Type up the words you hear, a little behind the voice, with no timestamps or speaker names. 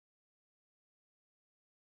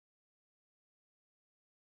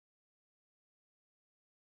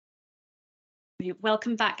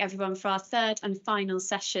Welcome back everyone for our third and final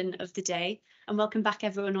session of the day, and welcome back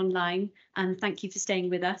everyone online, and thank you for staying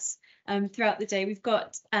with us throughout the day. We've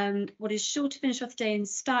got what is sure to finish off the day in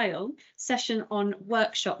style session on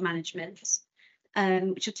workshop management,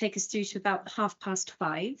 which will take us through to about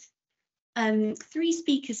 5:30. 3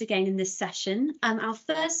 speakers again in this session. Our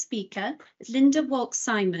first speaker is Linda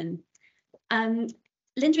Wolk-Simon.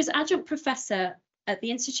 Linda is adjunct professor at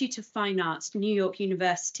the Institute of Fine Arts, New York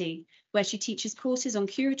University, where she teaches courses on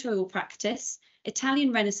curatorial practice,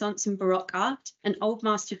 Italian Renaissance and Baroque art, and Old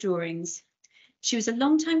Master drawings. She was a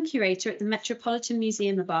long-time curator at the Metropolitan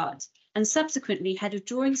Museum of Art, and subsequently head of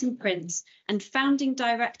drawings and prints, and founding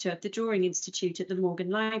director of the Drawing Institute at the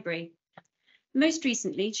Morgan Library. Most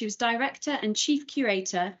recently, she was director and chief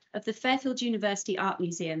curator of the Fairfield University Art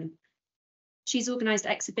Museum. She's organised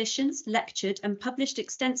exhibitions, lectured and published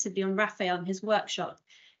extensively on Raphael and his workshop,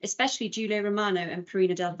 especially Giulio Romano and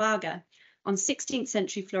Perino del Vaga, on 16th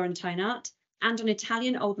century Florentine art and on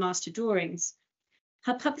Italian Old Master drawings.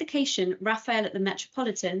 Her publication, Raphael at the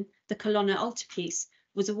Metropolitan, the Colonna Altarpiece,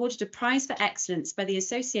 was awarded a prize for excellence by the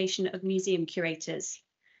Association of Museum Curators.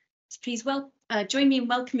 So please join me in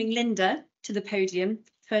welcoming Linda to the podium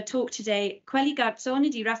for a talk today, Quelli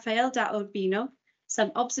garzoni di Raphael da Urbino,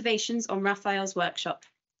 some observations on Raphael's workshop.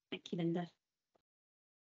 Thank you, Linda.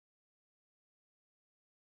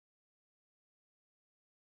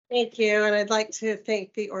 Thank you, and I'd like to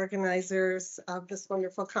thank the organizers of this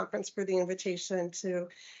wonderful conference for the invitation to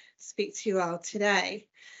speak to you all today.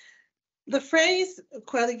 The phrase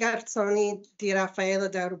Quelli garzoni di Raphael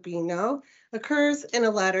da Urbino occurs in a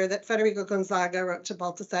letter that Federico Gonzaga wrote to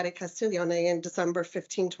Botticelli Castiglione in December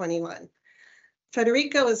 1521.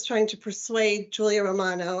 Federico is trying to persuade Giulio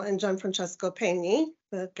Romano and Gianfrancesco Pegni,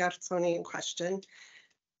 the garzoni in question,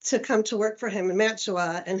 to come to work for him in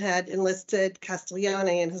Mantua, and had enlisted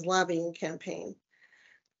Castiglione in his lobbying campaign.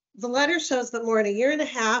 The letter shows that more than a year and a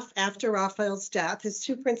half after Raphael's death, his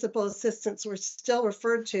 2 principal assistants were still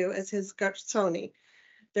referred to as his garzoni.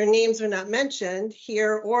 Their names are not mentioned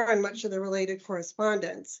here or in much of the related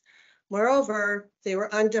correspondence. Moreover, they were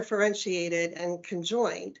undifferentiated and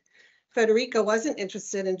conjoined. Federico wasn't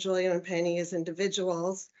interested in Giulio and Pegni as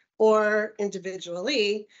individuals or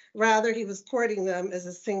individually, rather he was courting them as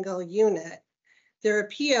a single unit. Their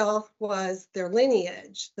appeal was their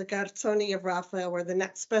lineage. The garzoni of Raphael were the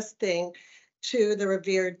next best thing to the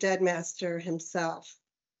revered dead master himself.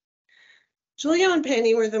 Giulio and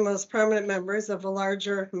Pegni were the most prominent members of a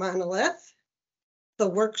larger monolith, the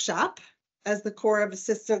workshop, as the corps of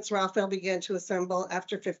assistants Raphael began to assemble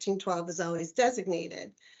after 1512 is always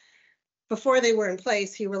designated. Before they were in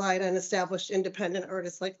place, he relied on established independent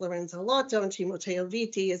artists like Lorenzo Lotto and Timoteo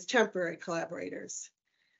Viti as temporary collaborators.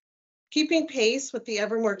 Keeping pace with the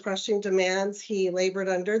ever more crushing demands he labored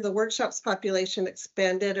under, the workshop's population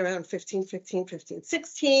expanded around 1515,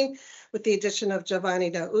 1516, with the addition of Giovanni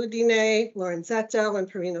da Udine, Lorenzetto,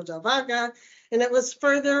 and Perino del Vaga, and it was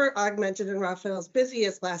further augmented in Raphael's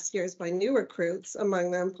busiest last years by new recruits,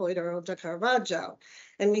 among them Polidoro da Caravaggio.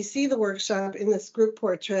 And we see the workshop in this group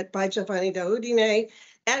portrait by Giovanni da Udine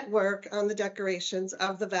at work on the decorations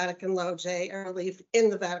of the Vatican Loggia, or at least in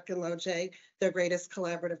the Vatican Loggia, their greatest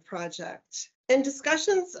collaborative project. In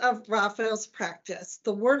discussions of Raphael's practice,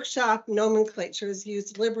 the workshop nomenclature is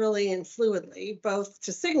used liberally and fluidly, both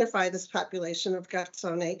to signify this population of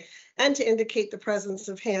garzoni and to indicate the presence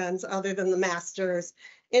of hands other than the masters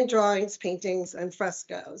in drawings, paintings, and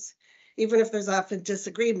frescoes, even if there's often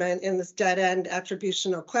disagreement in this dead-end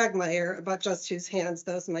attributional quagmire about just whose hands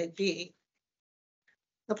those might be.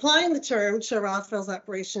 Applying the term to Raphael's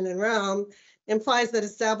operation in Rome implies that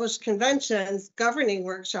established conventions governing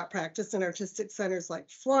workshop practice in artistic centers like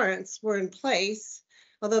Florence were in place,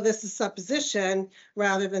 although this is supposition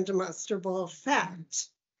rather than demonstrable fact.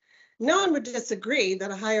 No one would disagree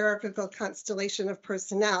that a hierarchical constellation of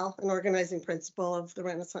personnel, an organizing principle of the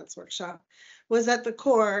Renaissance workshop, was at the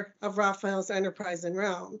core of Raphael's enterprise in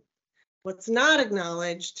Rome. What's not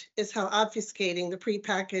acknowledged is how obfuscating the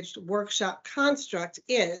prepackaged workshop construct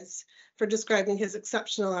is for describing his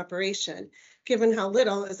exceptional operation, given how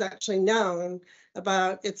little is actually known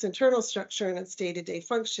about its internal structure and its day-to-day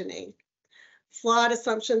functioning. Flawed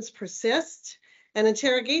assumptions persist, and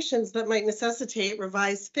interrogations that might necessitate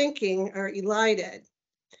revised thinking are elided.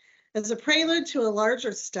 As a prelude to a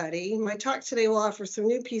larger study, my talk today will offer some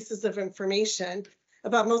new pieces of information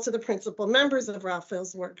about most of the principal members of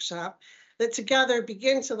Raphael's workshop that together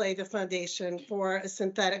begin to lay the foundation for a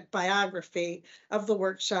synthetic biography of the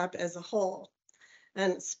workshop as a whole.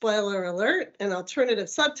 And spoiler alert, an alternative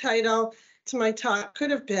subtitle to my talk could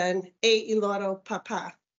have been E il loro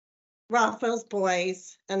papà, Raphael's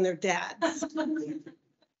boys, and their dads.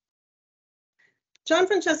 Gian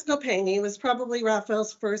Francesco Peni was probably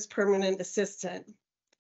Raphael's first permanent assistant.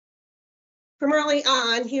 From early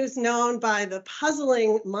on, he was known by the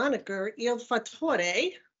puzzling moniker Il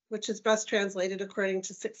Fattore, which is best translated according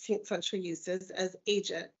to 16th century uses as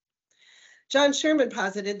agent. John Sherman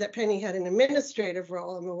posited that Peni had an administrative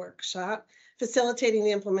role in the workshop, facilitating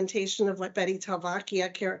the implementation of what Betty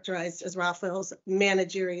Talvacchia characterized as Raphael's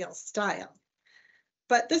managerial style.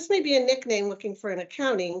 But this may be a nickname looking for an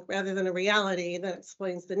accounting rather than a reality that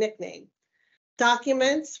explains the nickname.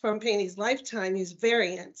 Documents from Peni's lifetime use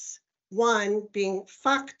variants, one being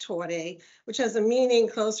factore, which has a meaning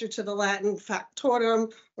closer to the Latin factotum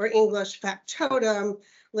or English factotum,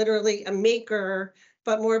 literally a maker,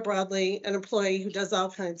 but more broadly, an employee who does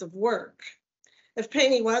all kinds of work. If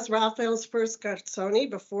Peni was Raphael's first garzoni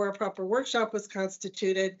before a proper workshop was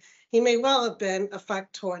constituted, he may well have been a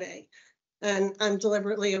factore. And I'm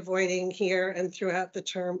deliberately avoiding here and throughout the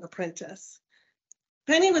term apprentice.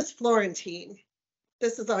 Peni was Florentine.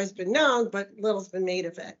 This has always been known, but little's been made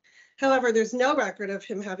of it. However, there's no record of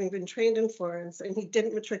him having been trained in Florence, and he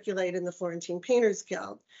didn't matriculate in the Florentine Painters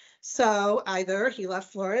Guild. So either he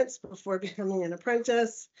left Florence before becoming an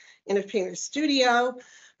apprentice in a painter's studio,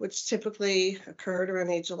 which typically occurred around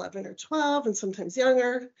age 11 or 12 and sometimes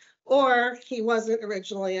younger, or he wasn't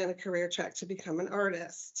originally on a career track to become an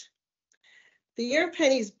artist. The year of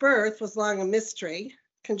Peni's birth was long a mystery.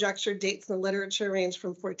 Conjectured dates in the literature range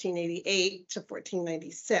from 1488 to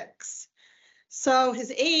 1496. So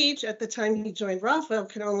his age at the time he joined Raphael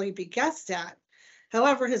can only be guessed at.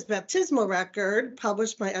 However, his baptismal record,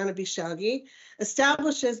 published by Anna Bisciaghi,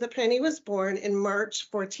 establishes that Peni was born in March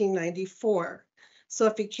 1494. So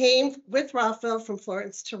if he came with Raphael from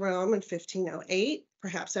Florence to Rome in 1508,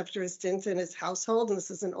 perhaps after his stint in his household, and this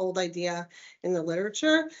is an old idea in the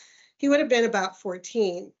literature, he would have been about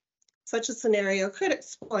 14. Such a scenario could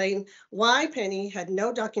explain why Peni had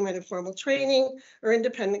no documented formal training or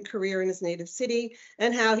independent career in his native city,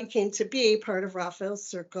 and how he came to be part of Raphael's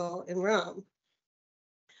circle in Rome.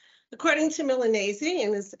 According to Milanese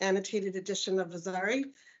in his annotated edition of Vasari,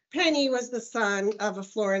 Peni was the son of a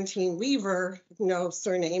Florentine weaver, no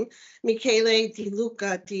surname, Michele di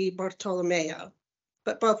Luca di Bartolomeo.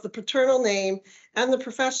 But both the paternal name and the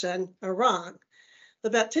profession are wrong. The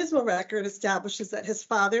baptismal record establishes that his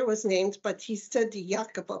father was named Battista di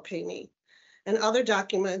Jacopo Peni, and other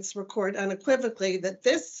documents record unequivocally that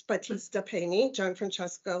this Battista Peni, Gian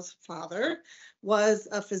Francesco's father, was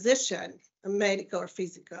a physician, a medico or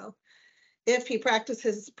fisico. If he practiced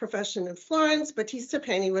his profession in Florence, Battista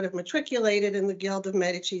Peni would have matriculated in the Guild of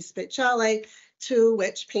Medici Speciale, to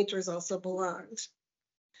which painters also belonged.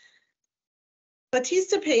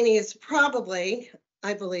 Battista Peni is probably,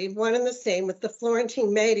 I believe, one and the same with the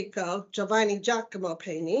Florentine medico Giovanni Giacomo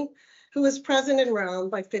Peni, who was present in Rome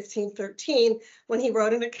by 1513 when he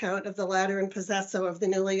wrote an account of the Lateran Possesso of the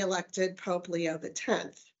newly elected Pope Leo X.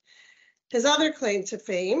 His other claim to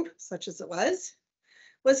fame, such as it was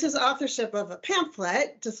his authorship of a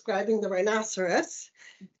pamphlet describing the rhinoceros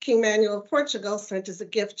King Manuel of Portugal sent as a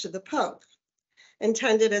gift to the Pope.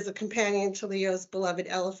 Intended as a companion to Leo's beloved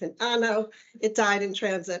elephant Anno, it died in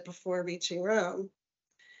transit before reaching Rome.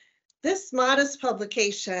 This modest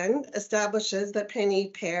publication establishes that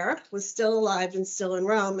Peni Père was still alive and still in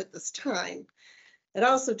Rome at this time. It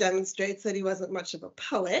also demonstrates that he wasn't much of a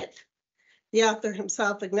poet. The author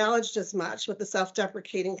himself acknowledged as much with the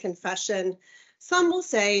self-deprecating confession, "Some will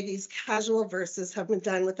say these casual verses have been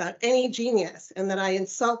done without any genius, and that I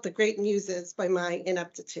insult the great muses by my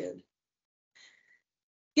ineptitude."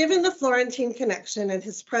 Given the Florentine connection and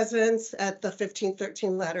his presence at the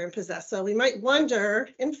 1513 Lateran Possesso, we might wonder,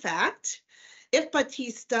 in fact, if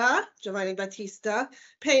Giovanni Battista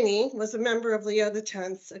Peni was a member of Leo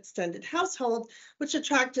X's extended household, which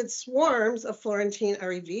attracted swarms of Florentine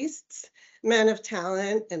arrivistes, men of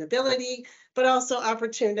talent and ability, but also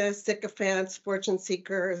opportunists, sycophants, fortune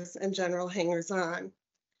seekers, and general hangers-on.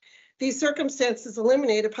 These circumstances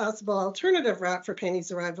eliminate a possible alternative route for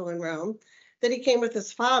Peni's arrival in Rome, that he came with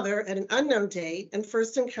his father at an unknown date and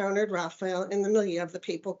first encountered Raphael in the milieu of the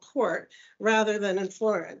papal court, rather than in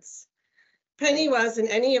Florence. Peni was, in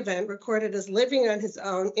any event, recorded as living on his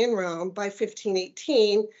own in Rome by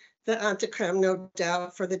 1518, the antecram, no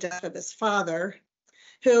doubt, for the death of his father,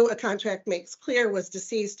 who, a contract makes clear, was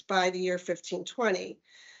deceased by the year 1520.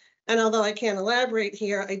 And although I can't elaborate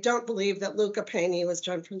here, I don't believe that Luca Peni was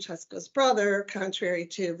Gian Francesco's brother, contrary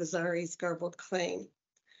to Vasari's garbled claim.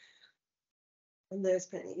 And there's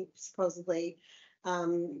Peni, supposedly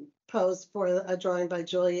posed for a drawing by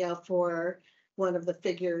Giulia for one of the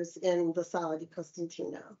figures in the Sala di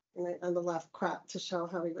Costantino, and on the left cropped to show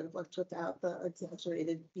how he would have looked without the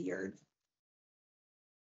exaggerated beard.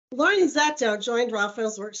 Lorenzetto joined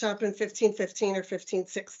Raphael's workshop in 1515 or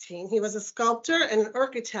 1516. He was a sculptor and an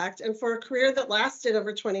architect, and for a career that lasted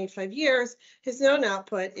over 25 years, his known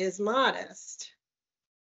output is modest.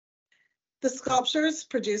 The sculptures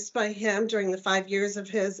produced by him during the 5 years of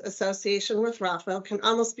his association with Raphael can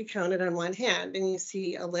almost be counted on one hand, and you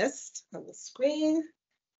see a list on the screen,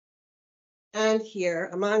 and here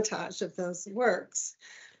a montage of those works.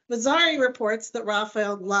 Vasari reports that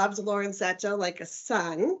Raphael loved Lorenzetto like a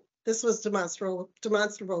son. This was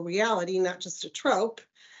demonstrable reality, not just a trope.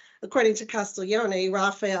 According to Castiglione,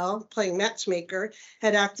 Raphael, playing matchmaker,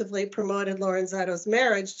 had actively promoted Lorenzetto's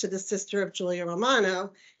marriage to the sister of Giulio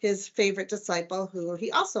Romano, his favorite disciple, who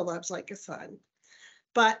he also loves like a son.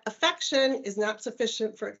 But affection is not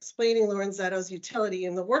sufficient for explaining Lorenzetto's utility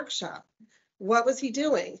in the workshop. What was he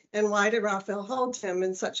doing, and why did Raphael hold him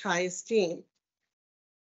in such high esteem?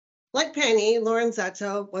 Like Penny,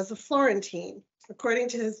 Lorenzetto was a Florentine. According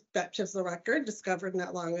to his baptismal record, discovered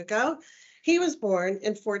not long ago, he was born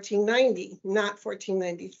in 1490, not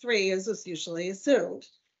 1493, as was usually assumed.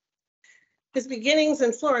 His beginnings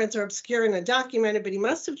in Florence are obscure and undocumented, but he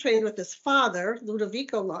must have trained with his father,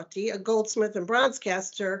 Ludovico Lotti, a goldsmith and bronze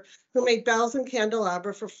caster who made bells and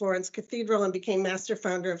candelabra for Florence Cathedral and became master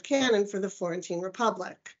founder of cannon for the Florentine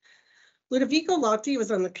Republic. Ludovico Lotti was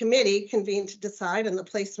on the committee convened to decide on the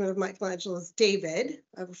placement of Michelangelo's David,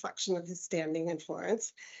 a reflection of his standing in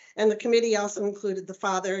Florence. And the committee also included the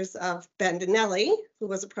fathers of Bandinelli, who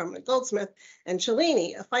was a prominent goldsmith, and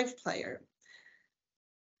Cellini, a fife player.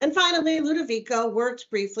 And finally, Ludovico worked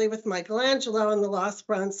briefly with Michelangelo on the lost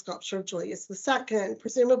bronze sculpture of Julius II,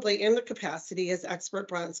 presumably in the capacity as expert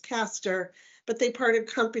bronze caster, but they parted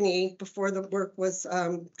company before the work was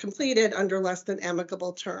completed under less than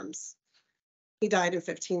amicable terms. He died in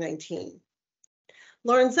 1519.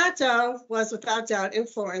 Lorenzetto was without doubt in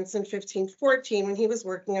Florence in 1514 when he was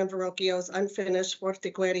working on Verrocchio's unfinished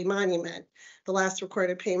Forteguerri monument. The last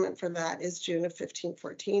recorded payment for that is June of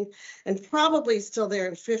 1514, and probably still there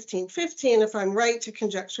in 1515 if I'm right to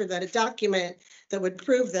conjecture that a document that would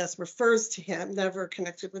prove this refers to him, never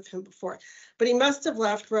connected with him before. But he must have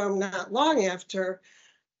left Rome not long after,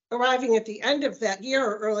 arriving at the end of that year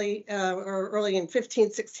or early in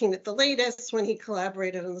 1516 at the latest, when he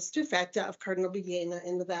collaborated on the Stufetta of Cardinal Villena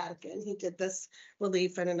in the Vatican. He did this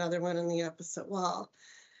relief and another one on the opposite wall.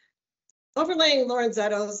 Overlaying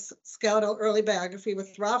Lorenzetto's skeletal early biography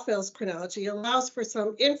with Raphael's chronology allows for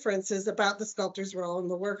some inferences about the sculptor's role in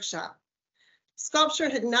the workshop. Sculpture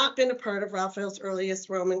had not been a part of Raphael's earliest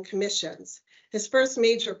Roman commissions. His first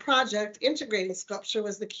major project integrating sculpture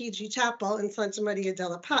was the Chigi Chapel in Santa Maria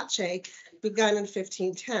della Pace, begun in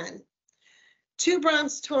 1510. 2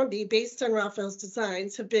 bronze tondi based on Raphael's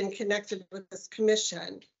designs have been connected with this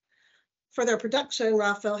commission. For their production,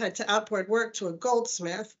 Raphael had to outboard work to a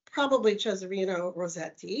goldsmith, probably Cesarino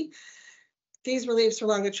Rossetti. These reliefs were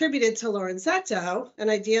long attributed to Lorenzetto, an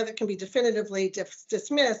idea that can be definitively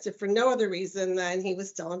dismissed if for no other reason than he was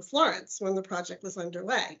still in Florence when the project was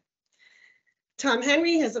underway. Tom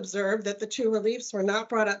Henry has observed that the 2 reliefs were not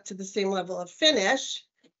brought up to the same level of finish,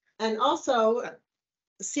 and also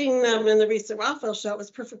seeing them in the recent Raphael show, it was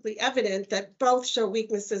perfectly evident that both show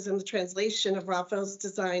weaknesses in the translation of Raphael's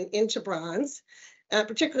design into bronze,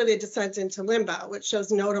 particularly a descent into limbo, which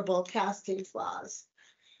shows notable casting flaws.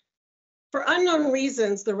 For unknown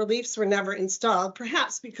reasons, the reliefs were never installed,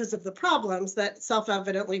 perhaps because of the problems that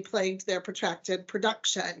self-evidently plagued their protracted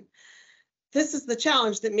production. This is the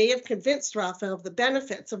challenge that may have convinced Raphael of the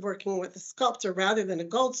benefits of working with a sculptor rather than a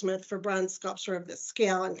goldsmith for bronze sculpture of this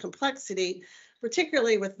scale and complexity,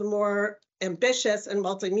 particularly with the more ambitious and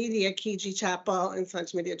multimedia Chigi Chapel and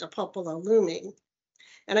Santa Maria del Popolo looming.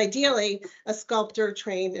 And ideally, a sculptor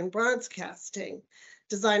trained in bronze casting.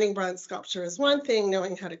 Designing bronze sculpture is one thing,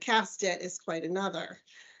 knowing how to cast it is quite another.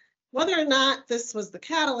 Whether or not this was the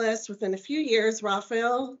catalyst, within a few years,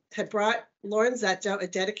 Raphael had brought Lorenzetto, a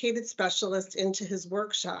dedicated specialist, into his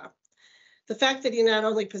workshop. The fact that he not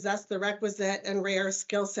only possessed the requisite and rare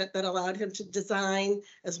skill set that allowed him to design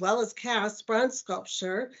as well as cast bronze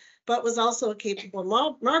sculpture, but was also a capable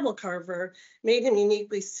marble carver, made him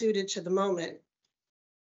uniquely suited to the moment.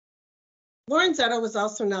 Lorenzetto was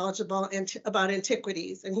also knowledgeable about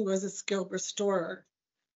antiquities, and he was a skilled restorer.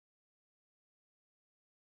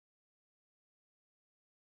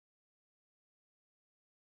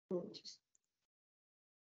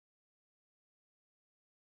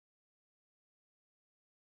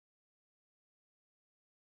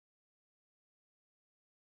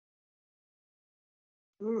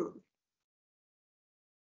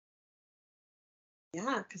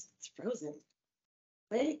 Yeah, because it's frozen.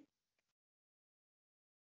 Wait.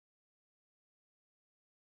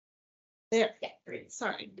 There. Yeah, great.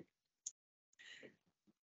 Sorry.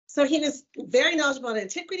 So he was very knowledgeable in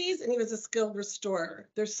antiquities, and he was a skilled restorer.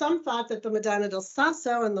 There's some thought that the Madonna del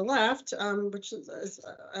Sasso on the left, which is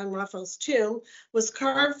on Raphael's tomb, was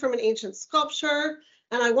carved from an ancient sculpture.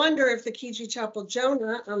 And I wonder if the Chigi Chapel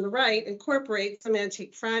Jonah on the right incorporates some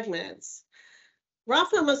antique fragments.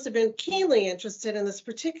 Raphael must have been keenly interested in this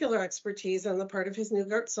particular expertise on the part of his new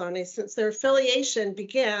garzoni, since their affiliation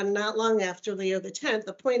began not long after Leo X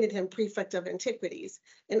appointed him prefect of antiquities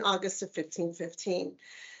in August of 1515.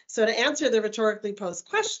 So to answer the rhetorically posed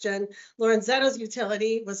question, Lorenzetto's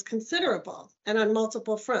utility was considerable and on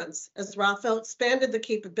multiple fronts, as Raphael expanded the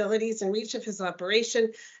capabilities and reach of his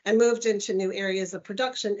operation and moved into new areas of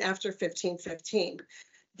production after 1515.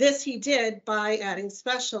 This he did by adding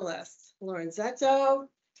specialists, Lorenzetto,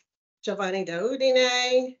 Giovanni da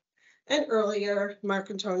Udine, and earlier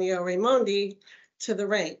Marcantonio Raimondi to the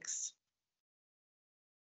ranks.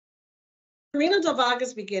 Perino del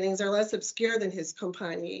Vaga's beginnings are less obscure than his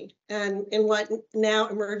compagni, and in what now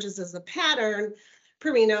emerges as a pattern,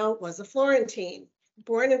 Perino was a Florentine.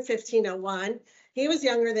 Born in 1501, he was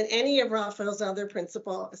younger than any of Raphael's other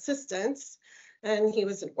principal assistants, and he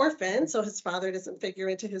was an orphan, so his father doesn't figure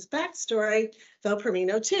into his backstory, though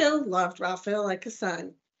Perino too loved Raphael like a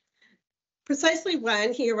son. Precisely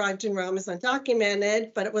when he arrived in Rome is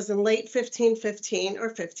undocumented, but it was in late 1515 or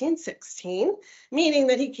 1516, meaning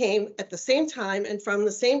that he came at the same time and from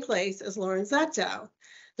the same place as Lorenzetto.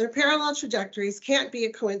 Their parallel trajectories can't be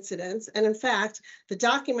a coincidence, and in fact, the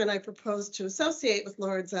document I propose to associate with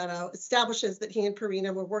Lorenzetto establishes that he and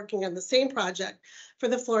Perino were working on the same project for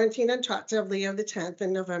the Florentine Entrata of Leo X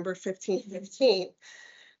in November 1515.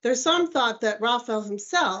 There's some thought that Raphael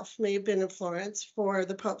himself may have been in Florence for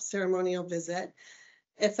the Pope's ceremonial visit.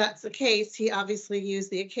 If that's the case, he obviously used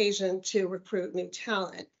the occasion to recruit new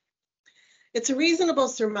talent. It's a reasonable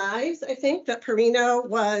surmise, I think, that Perino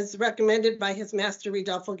was recommended by his master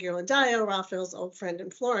Ridolfo Ghirlandaio, Raphael's old friend in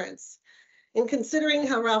Florence. In considering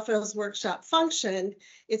how Raphael's workshop functioned,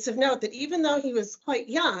 it's of note that even though he was quite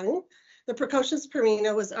young, the precocious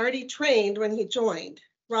Perino was already trained when he joined.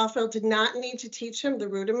 Raphael did not need to teach him the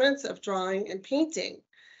rudiments of drawing and painting.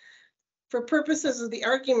 For purposes of the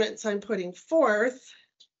arguments I'm putting forth,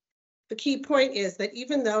 the key point is that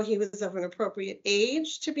even though he was of an appropriate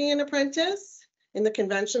age to be an apprentice in the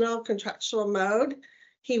conventional contractual mode,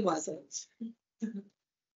 he wasn't.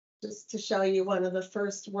 Just to show you one of the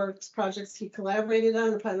first works projects he collaborated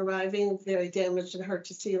on upon arriving, very damaged and hard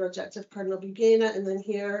to see Rogetta of Cardinal Bibina, and then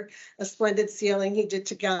here a splendid ceiling he did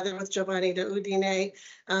together with Giovanni da Udine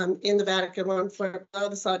in the Vatican one floor below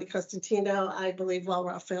the Saudi Costantino, I believe, while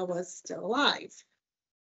Raphael was still alive.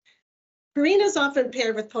 Perino is often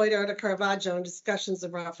paired with Polidoro da Caravaggio in discussions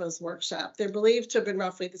of Raphael's workshop. They're believed to have been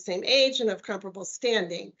roughly the same age and of comparable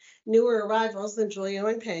standing, newer arrivals than Giulio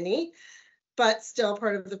and Penny, but still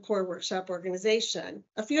part of the core workshop organization.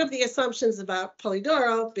 A few of the assumptions about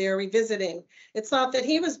Polidoro bear revisiting. It's thought that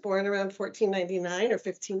he was born around 1499 or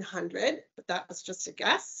 1500, but that was just a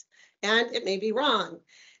guess, and it may be wrong.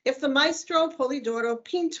 If the Maestro Polidoro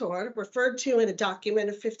Pintor, referred to in a document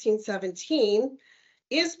of 1517,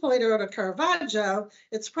 is Polidoro da Caravaggio,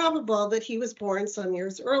 it's probable that he was born some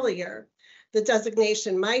years earlier. The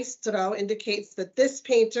designation Maestro indicates that this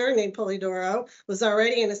painter, named Polidoro, was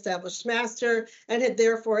already an established master and had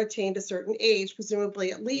therefore attained a certain age,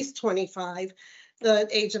 presumably at least 25, the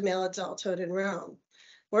age of male adulthood in Rome.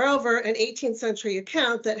 Moreover, an 18th century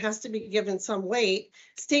account that has to be given some weight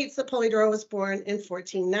states that Polidoro was born in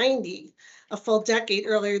 1490, a full decade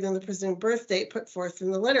earlier than the presumed birth date put forth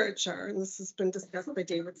in the literature, and this has been discussed by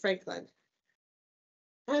David Franklin.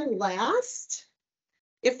 And last,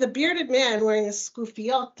 if the bearded man wearing a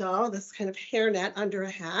scuffiotto, this kind of hairnet under a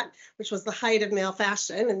hat, which was the height of male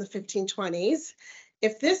fashion in the 1520s,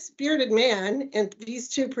 if this bearded man and these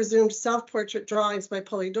two presumed self-portrait drawings by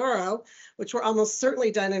Polidoro, which were almost certainly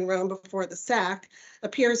done in Rome before the sack,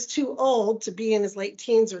 appears too old to be in his late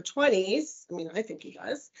teens or 20s, I mean, I think he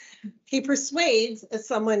does, he persuades as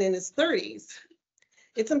someone in his 30s.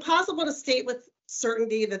 It's impossible to state with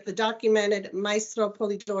certainty that the documented Maestro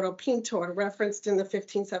Polidoro Pintor referenced in the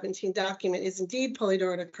 1517 document is indeed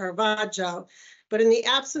Polidoro da Caravaggio, but in the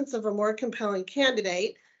absence of a more compelling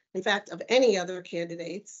candidate, in fact, of any other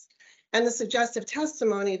candidates, and the suggestive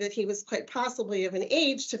testimony that he was quite possibly of an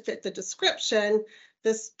age to fit the description,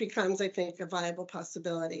 this becomes, I think, a viable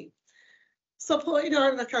possibility. So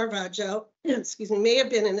Polidoro da Caravaggio, excuse me, may have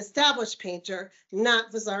been an established painter,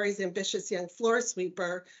 not Vasari's ambitious young floor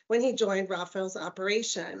sweeper when he joined Raphael's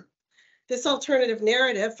operation. This alternative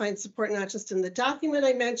narrative finds support not just in the document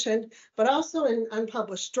I mentioned, but also in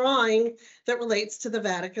unpublished drawing that relates to the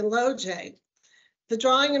Vatican Loggia. The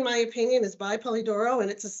drawing, in my opinion, is by Polidoro, and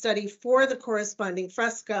it's a study for the corresponding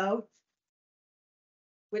fresco,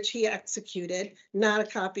 which he executed, not a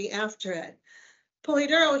copy after it.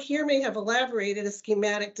 Polidoro here may have elaborated a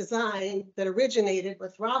schematic design that originated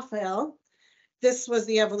with Raphael. This was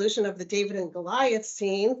the evolution of the David and Goliath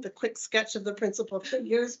scene. The quick sketch of the principal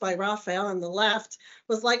figures by Raphael on the left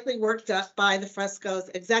was likely worked up by the fresco's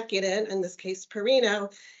executant, in this case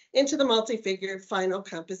Perino, into the multi-figured final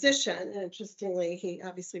composition. And interestingly, he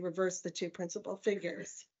obviously reversed the two principal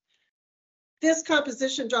figures. This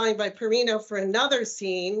composition drawing by Perino for another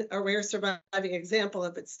scene, a rare surviving example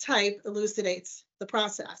of its type, elucidates the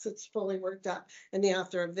process. It's fully worked up, and the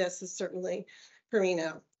author of this is certainly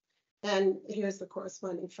Perino. And here's the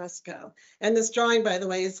corresponding fresco. And this drawing, by the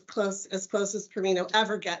way, is as close as Perino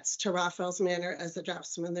ever gets to Raphael's manner as a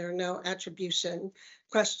draftsman. There are no attribution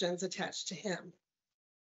questions attached to him.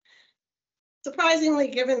 Surprisingly,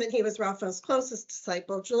 given that he was Raphael's closest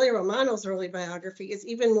disciple, Giulio Romano's early biography is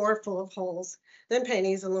even more full of holes than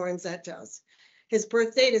Penny's and Lorenzetto's. His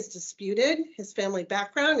birth date is disputed, his family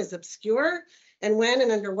background is obscure, and when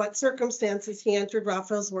and under what circumstances he entered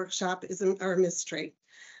Raphael's workshop is a mystery.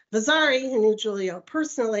 Vasari, who knew Giulio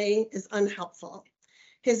personally, is unhelpful.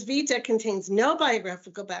 His vita contains no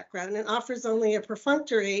biographical background and offers only a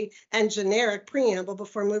perfunctory and generic preamble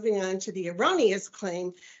before moving on to the erroneous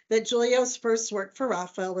claim that Giulio's first work for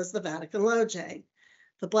Raphael was the Vatican Loggia.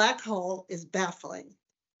 The black hole is baffling,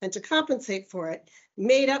 and to compensate for it,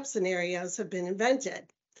 made-up scenarios have been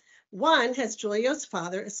invented. One has Giulio's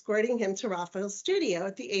father escorting him to Raphael's studio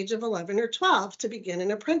at the age of 11 or 12 to begin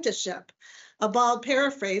an apprenticeship. A bald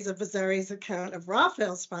paraphrase of Vasari's account of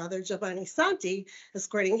Raphael's father, Giovanni Santi,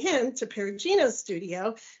 escorting him to Perugino's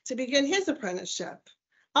studio to begin his apprenticeship.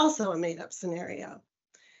 Also a made-up scenario.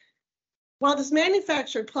 While this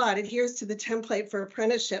manufactured plot adheres to the template for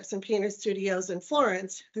apprenticeships in painter studios in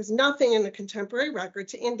Florence, there's nothing in the contemporary record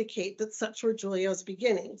to indicate that such were Giulio's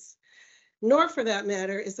beginnings. Nor, for that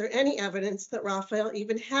matter, is there any evidence that Raphael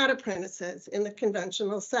even had apprentices in the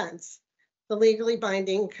conventional sense, the legally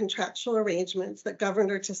binding contractual arrangements that governed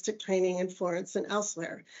artistic training in Florence and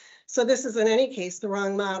elsewhere. So this is in any case the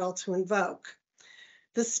wrong model to invoke.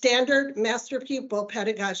 The standard master-pupil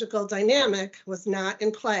pedagogical dynamic was not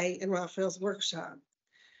in play in Raphael's workshop.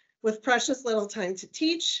 With precious little time to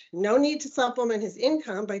teach, no need to supplement his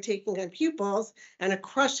income by taking on pupils, and a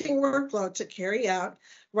crushing workload to carry out,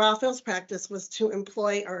 Raphael's practice was to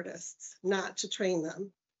employ artists, not to train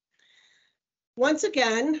them. Once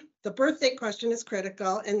again, the birthday question is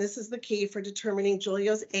critical, and this is the key for determining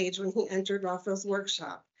Giulio's age when he entered Raphael's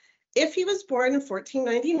workshop. If he was born in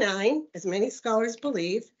 1499, as many scholars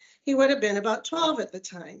believe, he would have been about 12 at the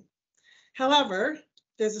time. However,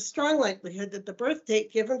 there's a strong likelihood that the birth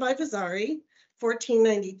date given by Vasari,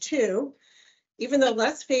 1492, even though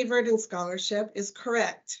less favored in scholarship, is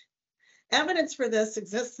correct. Evidence for this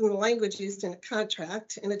exists in the language used in a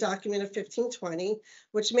contract in a document of 1520,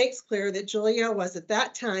 which makes clear that Giulio was at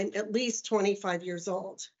that time at least 25 years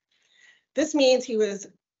old. This means he was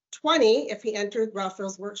 20 if he entered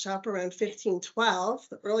Raphael's workshop around 1512,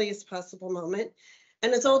 the earliest possible moment,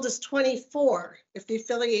 and as old as 24 if the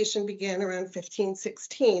affiliation began around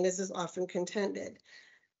 1516, as is often contended.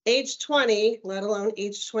 Age 20, let alone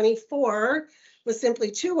age 24, was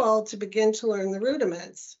simply too old to begin to learn the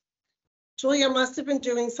rudiments. Giulio must have been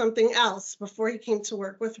doing something else before he came to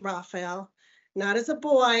work with Raphael, not as a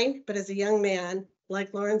boy, but as a young man,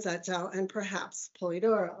 like Lorenzetto and perhaps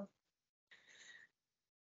Polidoro.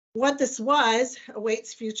 What this was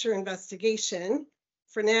awaits future investigation.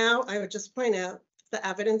 For now, I would just point out the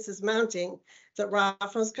evidence is mounting that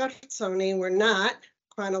Raphael's garzoni were not,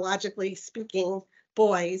 chronologically speaking,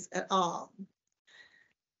 boys at all.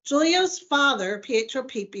 Giulio's father, Pietro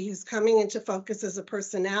Pipi, who's coming into focus as a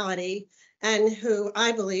personality, and who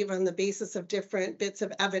I believe on the basis of different bits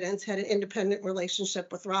of evidence had an independent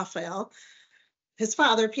relationship with Raphael. His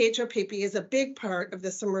father, Pietro Pipi, is a big part of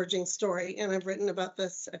this emerging story, and I've written about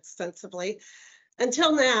this extensively.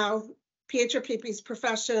 Until now, Pietro Pipi's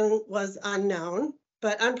profession was unknown,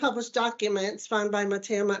 but unpublished documents found by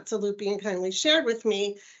Matteo Mazzalupi and kindly shared with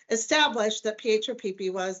me established that Pietro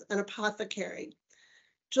Pipi was an apothecary.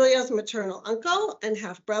 Giulio's maternal uncle and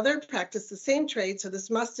half-brother practiced the same trade, so this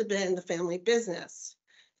must have been the family business.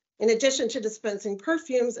 In addition to dispensing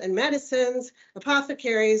perfumes and medicines,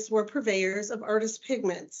 apothecaries were purveyors of artist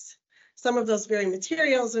pigments. Some of those very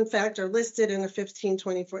materials, in fact, are listed in a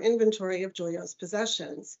 1524 inventory of Giulio's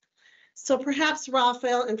possessions. So perhaps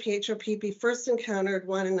Raphael and Pietro Pipi first encountered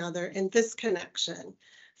one another in this connection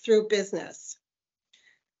through business.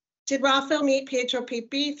 Did Raphael meet Pietro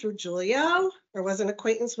Pipi through Giulio, or was an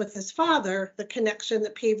acquaintance with his father the connection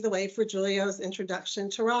that paved the way for Giulio's introduction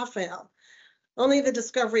to Raphael? Only the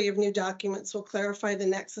discovery of new documents will clarify the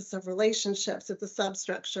nexus of relationships at the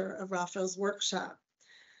substructure of Raphael's workshop.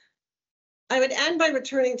 I would end by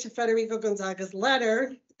returning to Federico Gonzaga's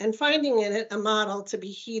letter and finding in it a model to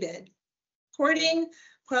be heeded. Quoting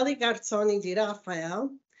Quelli garzoni di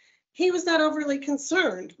Raphael, he was not overly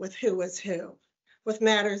concerned with who was who, with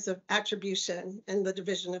matters of attribution and the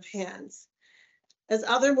division of hands. As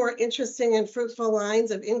other more interesting and fruitful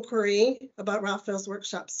lines of inquiry about Raphael's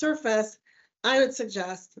workshop surface, I would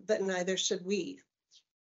suggest that neither should we.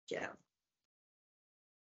 Yeah.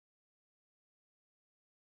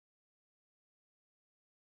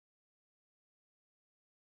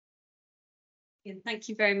 Thank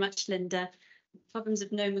you very much, Linda. Problems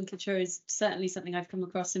of nomenclature is certainly something I've come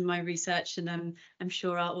across in my research, and I'm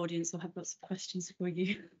sure our audience will have lots of questions for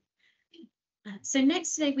you. So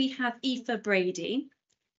next today we have Aoife Brady.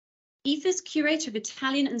 Aoife's curator of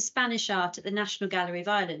Italian and Spanish art at the National Gallery of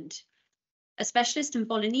Ireland. A specialist in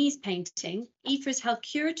Bolognese painting, Aoife has held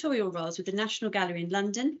curatorial roles with the National Gallery in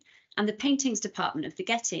London and the Paintings Department of the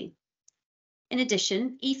Getty. In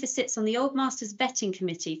addition, Aoife sits on the Old Masters Vetting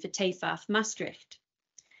Committee for TAFAF Maastricht.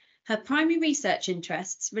 Her primary research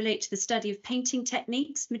interests relate to the study of painting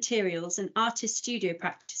techniques, materials, and artist studio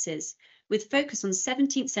practices, with focus on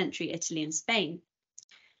 17th century Italy and Spain.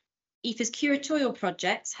 Aoife's curatorial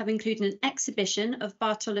projects have included an exhibition of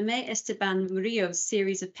Bartolomé Esteban Murillo's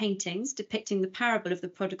series of paintings depicting the parable of the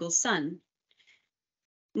prodigal son.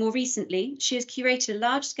 More recently, she has curated a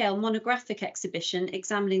large-scale monographic exhibition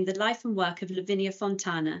examining the life and work of Lavinia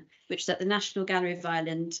Fontana, which is at the National Gallery of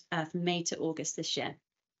Ireland from May to August this year.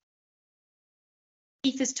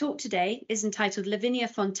 Aoife's talk today is entitled Lavinia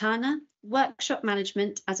Fontana, Workshop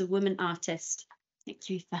Management as a Woman Artist. Thank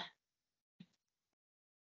you, Aoife.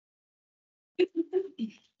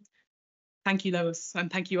 Thank you, Lois,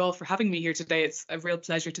 and thank you all for having me here today. It's a real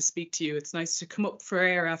pleasure to speak to you. It's nice to come up for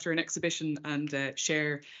air after an exhibition and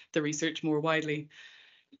share the research more widely.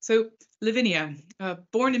 So, Lavinia,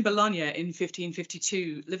 born in Bologna in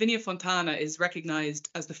 1552, Lavinia Fontana is recognised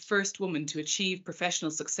as the first woman to achieve professional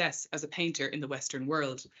success as a painter in the Western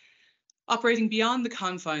world. Operating beyond the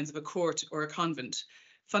confines of a court or a convent,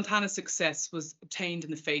 Fontana's success was obtained in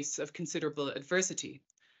the face of considerable adversity.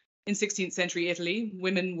 In 16th century Italy,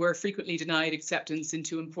 women were frequently denied acceptance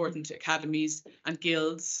into important academies and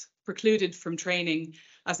guilds, precluded from training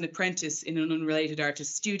as an apprentice in an unrelated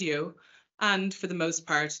artist's studio, and for the most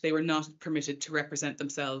part, they were not permitted to represent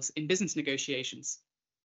themselves in business negotiations.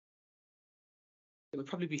 It would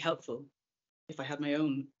probably be helpful if I had my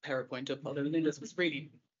own PowerPoint up, although Linda's was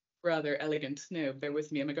really rather elegant. No, bear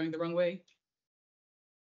with me. Am I going the wrong way?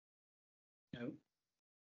 No.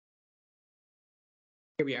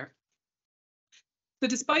 Here we are. So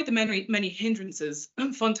despite the many hindrances,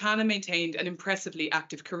 Fontana maintained an impressively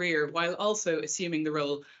active career while also assuming the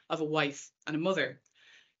role of a wife and a mother.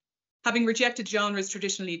 Having rejected genres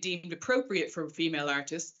traditionally deemed appropriate for female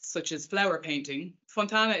artists, such as flower painting,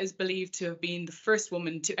 Fontana is believed to have been the first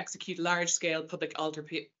woman to execute large-scale public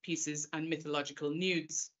altarpieces and mythological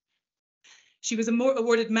nudes. She was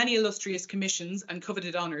awarded many illustrious commissions and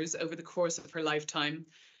coveted honours over the course of her lifetime,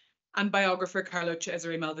 and biographer Carlo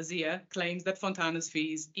Cesare Malvasia claims that Fontana's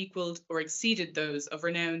fees equalled or exceeded those of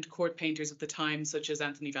renowned court painters of the time, such as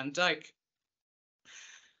Anthony van Dyck.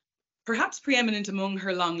 Perhaps preeminent among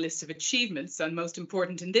her long list of achievements, and most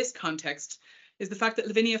important in this context, is the fact that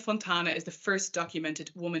Lavinia Fontana is the first documented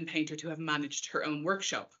woman painter to have managed her own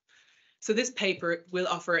workshop. So this paper will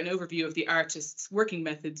offer an overview of the artist's working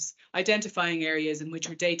methods, identifying areas in which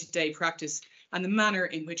her day-to-day practice and the manner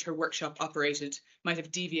in which her workshop operated might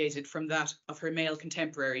have deviated from that of her male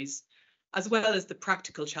contemporaries, as well as the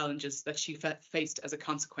practical challenges that she faced as a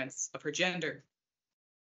consequence of her gender.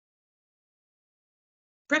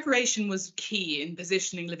 Preparation was key in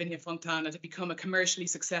positioning Lavinia Fontana to become a commercially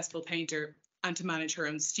successful painter and to manage her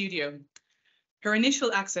own studio. Her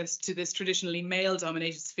initial access to this traditionally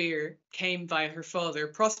male-dominated sphere came via her father,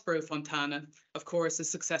 Prospero Fontana, of course, a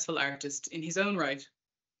successful artist in his own right.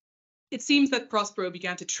 It seems that Prospero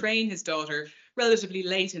began to train his daughter relatively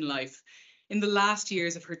late in life, in the last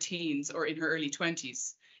years of her teens or in her early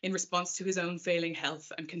 20s, in response to his own failing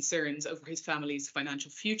health and concerns over his family's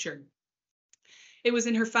financial future. It was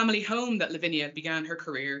in her family home that Lavinia began her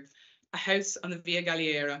career, a house on the Via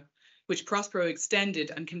Galliera, which Prospero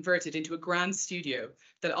extended and converted into a grand studio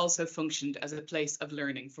that also functioned as a place of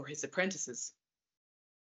learning for his apprentices.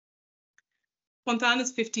 Fontana's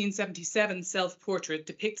 1577 self-portrait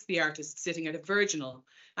depicts the artist sitting at a virginal,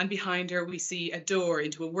 and behind her we see a door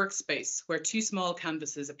into a workspace where two small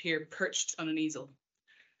canvases appear perched on an easel.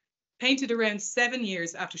 Painted around 7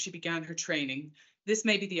 years after she began her training, this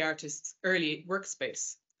may be the artist's early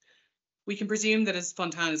workspace. We can presume that as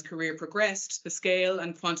Fontana's career progressed, the scale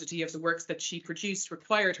and quantity of the works that she produced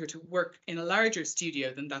required her to work in a larger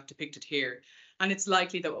studio than that depicted here. And it's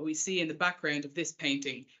likely that what we see in the background of this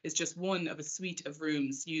painting is just one of a suite of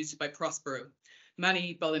rooms used by Prospero.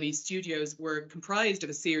 Many Bolognese studios were comprised of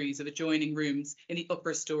a series of adjoining rooms in the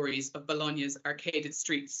upper stories of Bologna's arcaded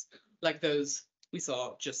streets, like those we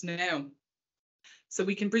saw just now. So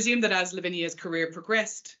we can presume that as Lavinia's career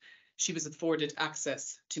progressed, she was afforded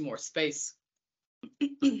access to more space.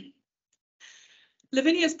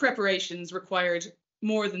 Lavinia's preparations required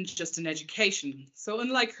more than just an education. So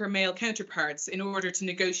unlike her male counterparts, in order to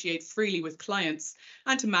negotiate freely with clients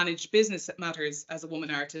and to manage business matters as a woman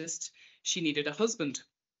artist, she needed a husband.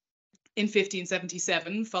 In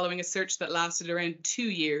 1577, following a search that lasted around 2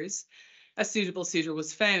 years, a suitable suitor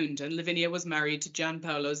was found, and Lavinia was married to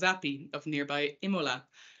Gianpaolo Zappi of nearby Imola,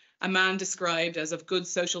 a man described as of good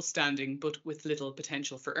social standing, but with little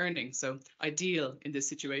potential for earning, so ideal in this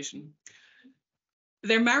situation.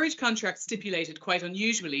 Their marriage contract stipulated quite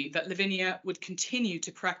unusually that Lavinia would continue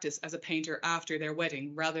to practice as a painter after their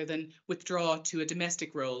wedding, rather than withdraw to a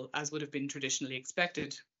domestic role as would have been traditionally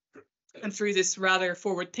expected. And through this rather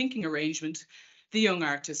forward-thinking arrangement, the young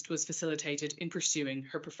artist was facilitated in pursuing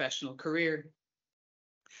her professional career.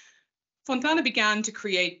 Fontana began to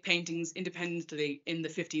create paintings independently in the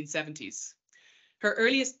 1570s. Her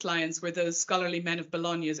earliest clients were those scholarly men of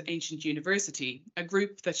Bologna's ancient university, a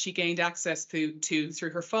group that she gained access to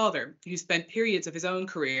through her father, who spent periods of his own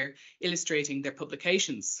career illustrating their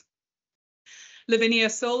publications. Lavinia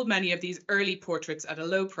sold many of these early portraits at a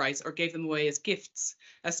low price or gave them away as gifts,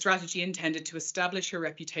 a strategy intended to establish her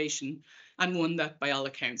reputation, and one that, by all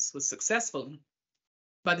accounts, was successful.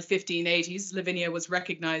 By the 1580s, Lavinia was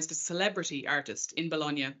recognised as a celebrity artist in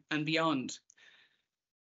Bologna and beyond.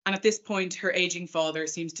 And at this point, her aging father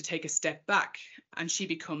seems to take a step back, and she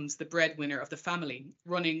becomes the breadwinner of the family,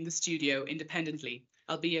 running the studio independently,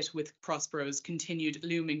 albeit with Prospero's continued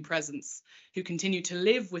looming presence, who continued to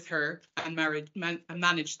live with her and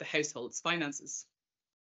manage the household's finances.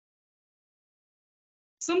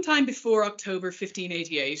 Sometime before October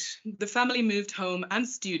 1588, the family moved home and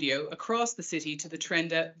studio across the city to the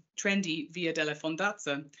trendy Via della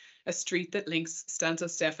Fondazza, a street that links Santo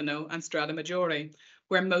Stefano and Strada Maggiore,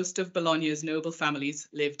 where most of Bologna's noble families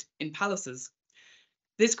lived in palaces.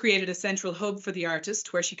 This created a central hub for the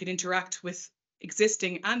artist where she could interact with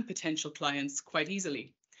existing and potential clients quite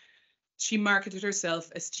easily. She marketed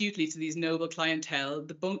herself astutely to these noble clientele,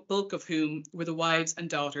 the bulk of whom were the wives and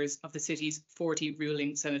daughters of the city's 40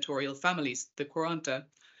 ruling senatorial families, the Quaranta.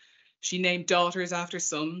 She named daughters after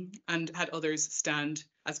some and had others stand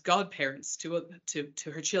as godparents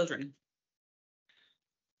to her children.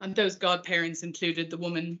 And those godparents included the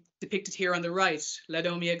woman depicted here on the right,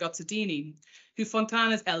 Lavinia Gozzadini, who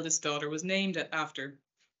Fontana's eldest daughter was named after.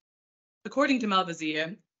 According to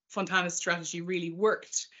Malvasia, Fontana's strategy really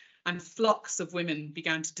worked, and flocks of women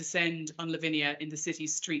began to descend on Lavinia in the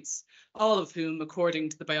city's streets, all of whom, according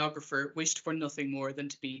to the biographer, wished for nothing more than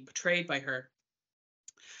to be portrayed by her.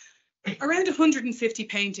 Around 150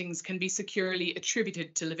 paintings can be securely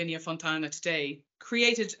attributed to Lavinia Fontana today,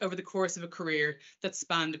 created over the course of a career that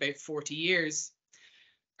spanned about 40 years.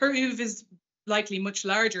 Her oeuvre is likely much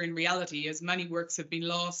larger in reality, as many works have been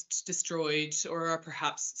lost, destroyed, or are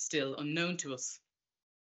perhaps still unknown to us.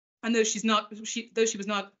 And though she was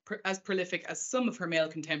not as prolific as some of her male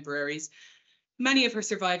contemporaries, many of her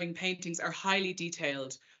surviving paintings are highly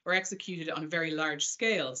detailed or executed on a very large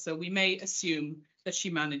scale, so we may assume that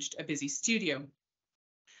she managed a busy studio.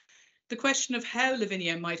 The question of how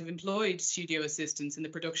Lavinia might have employed studio assistants in the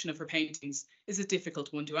production of her paintings is a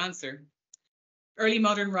difficult one to answer. Early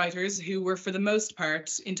modern writers, who were for the most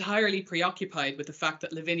part entirely preoccupied with the fact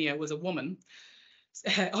that Lavinia was a woman,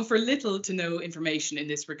 offer little to no information in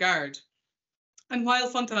this regard. And while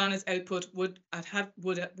Fontana's output would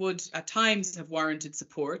at times have warranted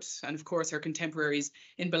support, and of course her contemporaries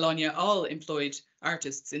in Bologna all employed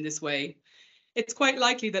artists in this way, it's quite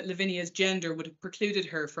likely that Lavinia's gender would have precluded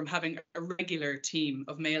her from having a regular team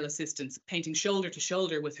of male assistants painting shoulder to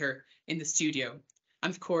shoulder with her in the studio.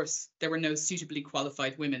 And of course, there were no suitably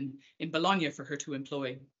qualified women in Bologna for her to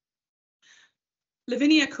employ.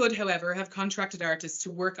 Lavinia could, however, have contracted artists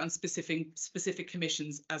to work on specific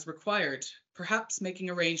commissions as required, perhaps making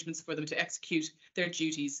arrangements for them to execute their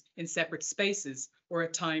duties in separate spaces or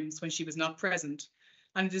at times when she was not present.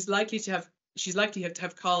 And it is likely to have she's likely to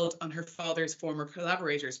have called on her father's former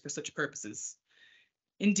collaborators for such purposes.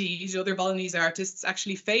 Indeed, other Bolognese artists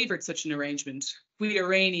actually favoured such an arrangement. Guido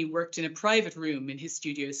Reni worked in a private room in his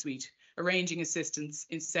studio suite, arranging assistants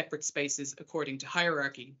in separate spaces according to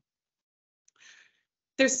hierarchy.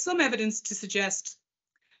 There's some evidence to suggest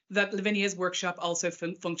that Lavinia's workshop also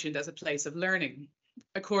functioned as a place of learning.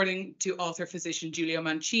 According to author-physician Giulio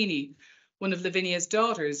Mancini, one of Lavinia's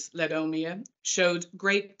daughters, Lavinia, showed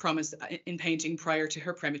great promise in painting prior to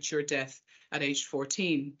her premature death at age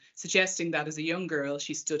 14, suggesting that as a young girl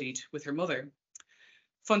she studied with her mother.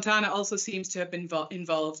 Fontana also seems to have been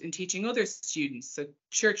involved in teaching other students. So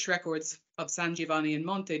church records of San Giovanni in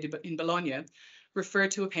Monte in Bologna refer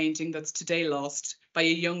to a painting that's today lost by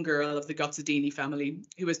a young girl of the Gozzadini family,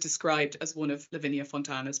 who is described as one of Lavinia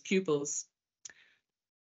Fontana's pupils.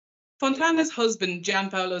 Fontana's husband,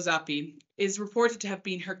 Gianpaolo Zappi, is reported to have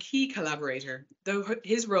been her key collaborator, though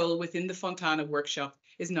his role within the Fontana workshop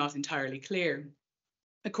is not entirely clear.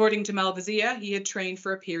 According to Malvasia, he had trained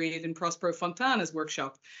for a period in Prospero Fontana's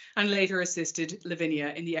workshop and later assisted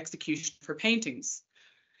Lavinia in the execution of her paintings.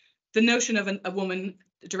 The notion of a woman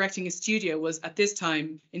directing a studio was at this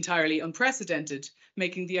time entirely unprecedented,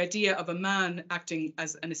 making the idea of a man acting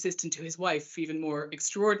as an assistant to his wife even more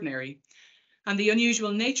extraordinary. And the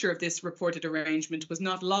unusual nature of this reported arrangement was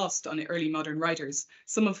not lost on early modern writers,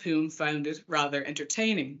 some of whom found it rather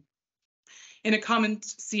entertaining. In a comment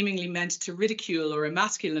seemingly meant to ridicule or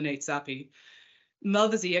emasculinate Zappi,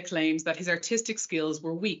 Malvasia claims that his artistic skills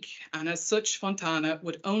were weak, and as such, Fontana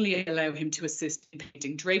would only allow him to assist in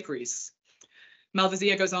painting draperies.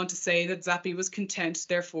 Malvasia goes on to say that Zappi was content,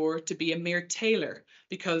 therefore, to be a mere tailor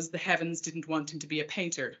because the heavens didn't want him to be a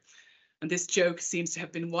painter. And this joke seems to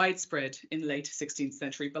have been widespread in late 16th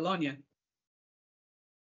century Bologna.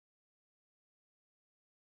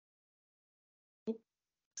 Oh,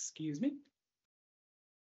 excuse me.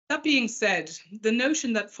 That being said, the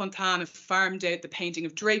notion that Fontana farmed out the painting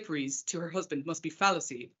of draperies to her husband must be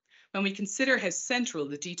fallacy when we consider how central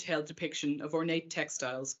the detailed depiction of ornate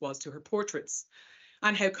textiles was to her portraits,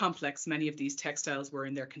 and how complex many of these textiles were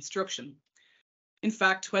in their construction. In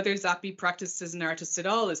fact, whether Zappi practiced as an artist at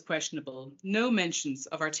all is questionable. No mentions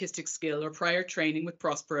of artistic skill or prior training with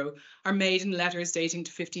Prospero are made in letters dating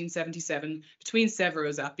to 1577 between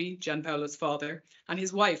Severo Zappi, Gianpaolo's father, and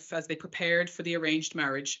his wife as they prepared for the arranged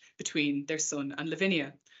marriage between their son and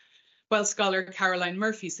Lavinia. While scholar Caroline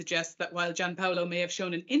Murphy suggests that while Gianpaolo may have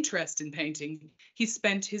shown an interest in painting, he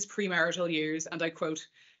spent his premarital years, and I quote,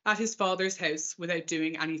 at his father's house without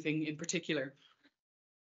doing anything in particular.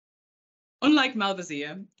 Unlike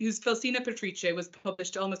Malvasia, whose Felsina Patrice was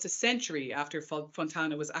published almost a century after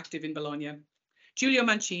Fontana was active in Bologna, Giulio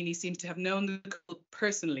Mancini seems to have known the couple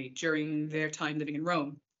personally during their time living in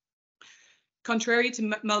Rome. Contrary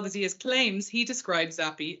to Malvasia's claims, he describes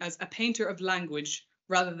Zappi as a painter of language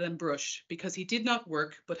rather than brush because he did not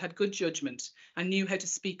work but had good judgment and knew how to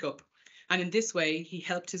speak up, and in this way he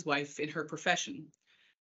helped his wife in her profession.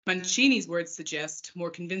 Mancini's words suggest, more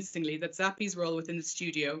convincingly, that Zappi's role within the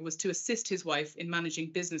studio was to assist his wife in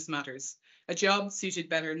managing business matters, a job suited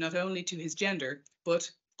better not only to his gender, but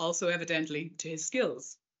also evidently to his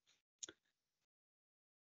skills.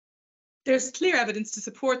 There's clear evidence to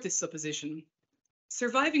support this supposition.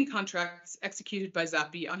 Surviving contracts executed by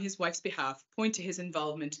Zappi on his wife's behalf point to his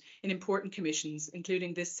involvement in important commissions,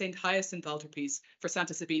 including this St. Hyacinth altarpiece for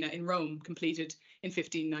Santa Sabina in Rome, completed in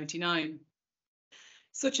 1599.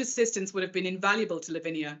 Such assistance would have been invaluable to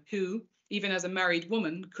Lavinia, who, even as a married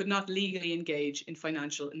woman, could not legally engage in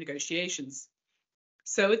financial negotiations.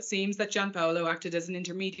 So it seems that Gianpaolo acted as an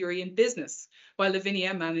intermediary in business, while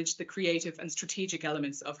Lavinia managed the creative and strategic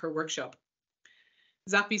elements of her workshop.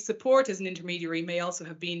 Zappi's support as an intermediary may also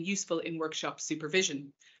have been useful in workshop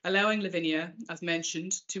supervision, allowing Lavinia, as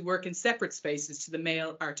mentioned, to work in separate spaces to the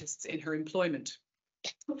male artists in her employment.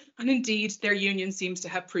 And indeed, their union seems to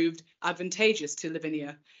have proved advantageous to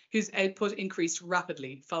Lavinia, whose output increased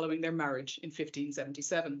rapidly following their marriage in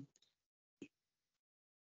 1577.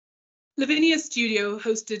 Lavinia's studio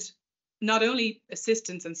hosted not only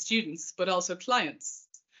assistants and students, but also clients.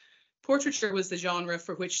 Portraiture was the genre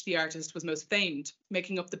for which the artist was most famed,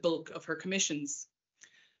 making up the bulk of her commissions.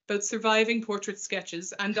 Both surviving portrait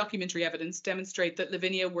sketches and documentary evidence demonstrate that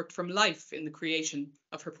Lavinia worked from life in the creation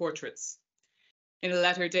of her portraits. In a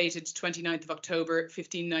letter dated 29th of October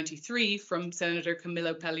 1593 from Senator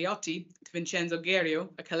Camillo Pagliotti to Vincenzo Guerrio,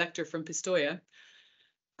 a collector from Pistoia,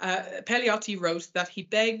 Pagliotti wrote that he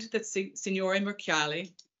begged that Signore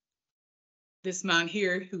Merciale, this man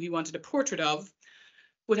here who he wanted a portrait of,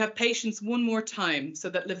 would have patience one more time so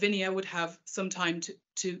that Lavinia would have some time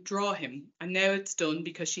to draw him. And now it's done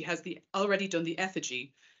because she has already done the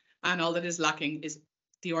effigy, and all that is lacking is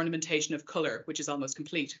the ornamentation of colour, which is almost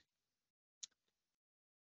complete.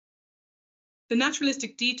 The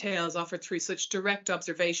naturalistic details offered through such direct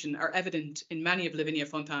observation are evident in many of Lavinia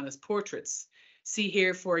Fontana's portraits. See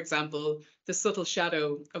here, for example, the subtle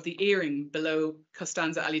shadow of the earring below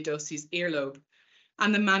Costanza Alidosi's earlobe,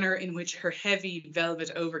 and the manner in which her heavy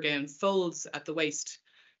velvet overgown folds at the waist,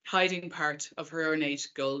 hiding part of her ornate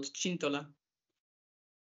gold cintola.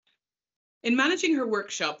 In managing her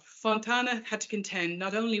workshop, Fontana had to contend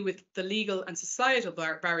not only with the legal and societal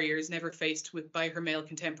barriers never faced by her male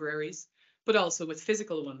contemporaries, but also with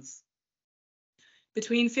physical ones.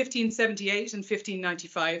 Between 1578 and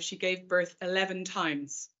 1595, she gave birth 11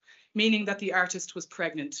 times, meaning that the artist was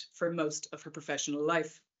pregnant for most of her professional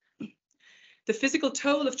life. The physical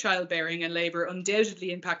toll of childbearing and labour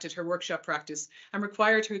undoubtedly impacted her workshop practice and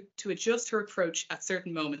required her to adjust her approach at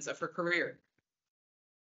certain moments of her career.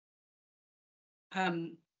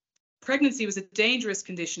 Pregnancy was a dangerous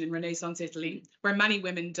condition in Renaissance Italy, where many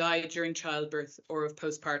women died during childbirth or of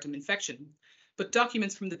postpartum infection. But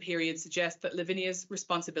documents from the period suggest that Lavinia's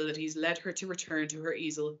responsibilities led her to return to her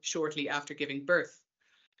easel shortly after giving birth.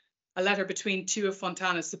 A letter between two of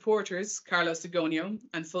Fontana's supporters, Carlo Sigonio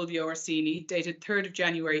and Fulvio Orsini, dated 3rd of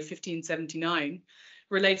January 1579,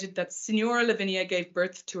 related that Signora Lavinia gave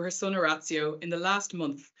birth to her son Orazio in the last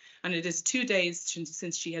month, and it is 2 days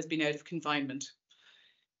since she has been out of confinement.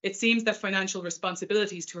 It seems that financial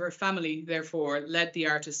responsibilities to her family, therefore, led the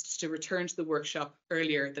artist to return to the workshop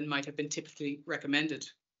earlier than might have been typically recommended.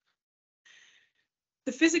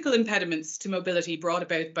 The physical impediments to mobility brought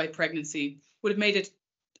about by pregnancy would have made it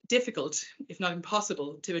difficult, if not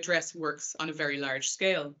impossible, to address works on a very large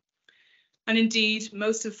scale. And indeed,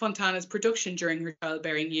 most of Fontana's production during her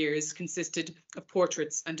childbearing years consisted of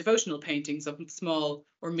portraits and devotional paintings of small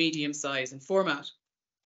or medium size and format.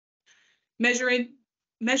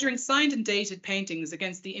 Measuring signed and dated paintings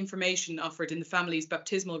against the information offered in the family's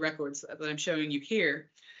baptismal records that I'm showing you here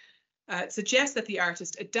suggests that the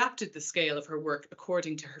artist adapted the scale of her work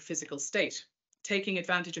according to her physical state, taking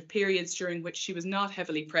advantage of periods during which she was not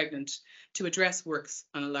heavily pregnant to address works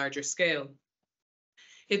on a larger scale.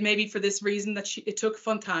 It may be for this reason that it took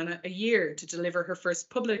Fontana a year to deliver her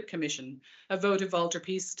first public commission, a votive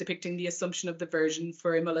altarpiece depicting the Assumption of the Virgin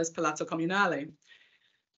for Imola's Palazzo Comunale.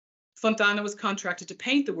 Fontana was contracted to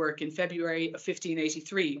paint the work in February of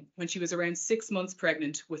 1583, when she was around 6 months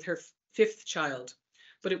pregnant with her 5th child,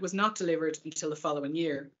 but it was not delivered until the following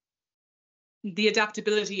year. The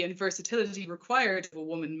adaptability and versatility required of a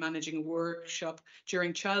woman managing a workshop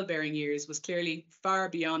during childbearing years was clearly far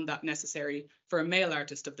beyond that necessary for a male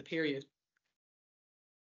artist of the period.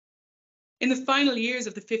 In the final years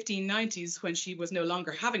of the 1590s, when she was no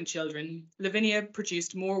longer having children, Lavinia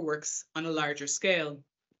produced more works on a larger scale.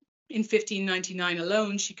 In 1599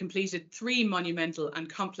 alone, she completed 3 monumental and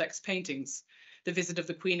complex paintings: the Visit of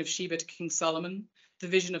the Queen of Sheba to King Solomon, the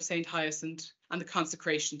Vision of Saint Hyacinth, and the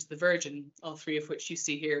Consecration to the Virgin, all 3 of which you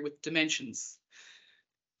see here with dimensions.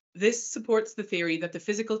 This supports the theory that the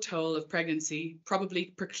physical toll of pregnancy probably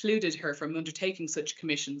precluded her from undertaking such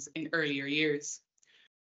commissions in earlier years.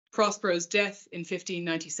 Prospero's death in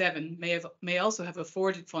 1597 may also have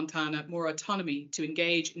afforded Fontana more autonomy to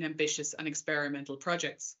engage in ambitious and experimental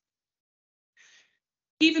projects.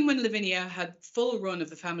 Even when Lavinia had full run of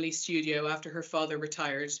the family studio after her father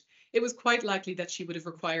retired, it was quite likely that she would have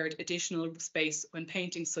required additional space when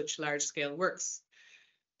painting such large-scale works.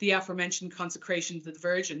 The aforementioned Consecration to the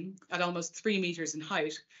Virgin, at almost 3 meters in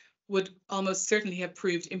height, would almost certainly have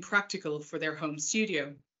proved impractical for their home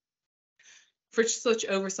studio. For such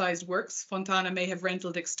oversized works, Fontana may have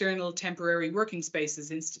rented external temporary working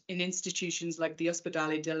spaces in institutions like the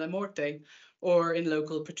Ospedale della Morte or in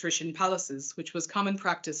local patrician palaces, which was common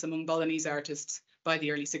practice among Bolognese artists by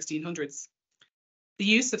the early 1600s. The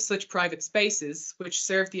use of such private spaces, which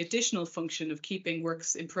served the additional function of keeping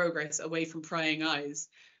works in progress away from prying eyes,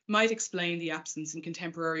 might explain the absence in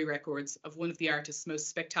contemporary records of one of the artist's most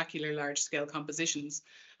spectacular large-scale compositions.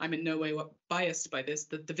 I'm in no way biased by this,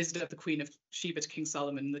 the Visit of the Queen of Sheba to King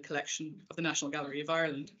Solomon in the collection of the National Gallery of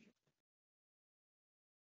Ireland.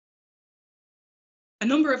 A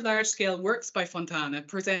number of large-scale works by Fontana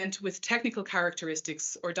present with technical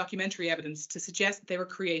characteristics or documentary evidence to suggest that they were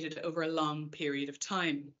created over a long period of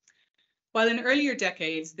time. While in earlier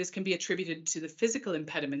decades, this can be attributed to the physical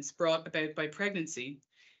impediments brought about by pregnancy,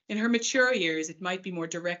 in her mature years, it might be more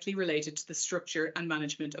directly related to the structure and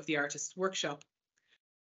management of the artist's workshop.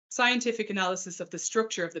 Scientific analysis of the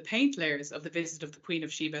structure of the paint layers of the visit of the Queen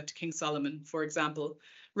of Sheba to King Solomon, for example,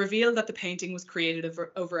 revealed that the painting was created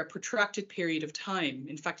over a protracted period of time,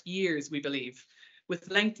 in fact years we believe,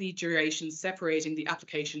 with lengthy durations separating the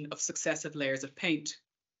application of successive layers of paint.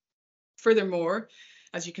 Furthermore,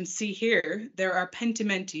 as you can see here, there are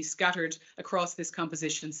pentimenti scattered across this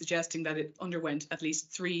composition, suggesting that it underwent at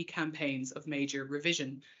least 3 campaigns of major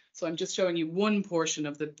revision. So I'm just showing you one portion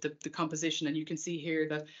of the composition, and you can see here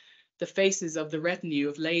that the faces of the retinue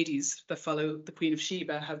of ladies that follow the Queen of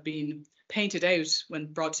Sheba have been painted out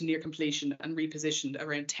when brought to near completion and repositioned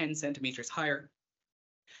around 10 centimetres higher.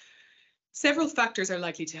 Several factors are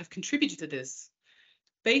likely to have contributed to this.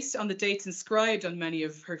 Based on the dates inscribed on many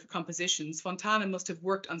of her compositions, Fontana must have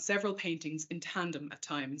worked on several paintings in tandem at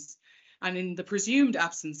times. And in the presumed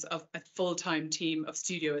absence of a full-time team of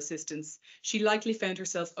studio assistants, she likely found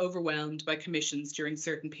herself overwhelmed by commissions during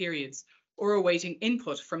certain periods, or awaiting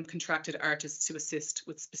input from contracted artists to assist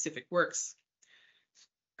with specific works.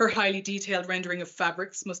 Her highly detailed rendering of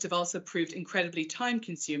fabrics must have also proved incredibly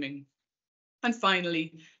time-consuming. And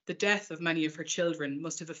finally, the death of many of her children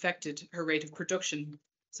must have affected her rate of production.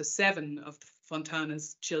 So 7 of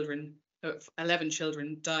Fontana's children, 11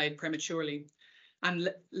 children died prematurely.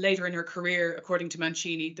 And later in her career, according to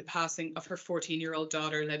Mancini, the passing of her 14-year-old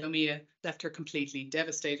daughter, Lavinia, left her completely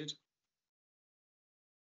devastated.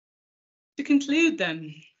 To conclude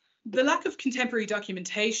then, the lack of contemporary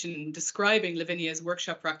documentation describing Lavinia's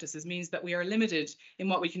workshop practices means that we are limited in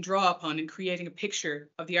what we can draw upon in creating a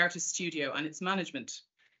picture of the artist's studio and its management.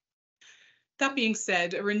 That being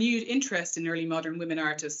said, a renewed interest in early modern women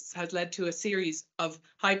artists has led to a series of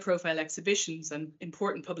high-profile exhibitions and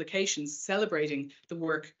important publications celebrating the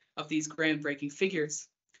work of these groundbreaking figures.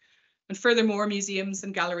 And furthermore, museums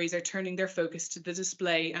and galleries are turning their focus to the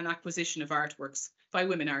display and acquisition of artworks by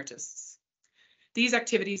women artists. These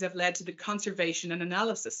activities have led to the conservation and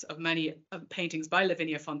analysis of many paintings by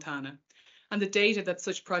Lavinia Fontana, and the data that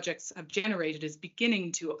such projects have generated is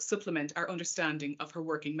beginning to supplement our understanding of her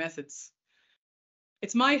working methods.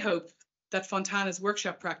 It's my hope that Fontana's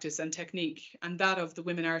workshop practice and technique, and that of the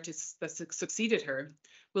women artists that succeeded her,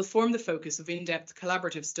 will form the focus of in-depth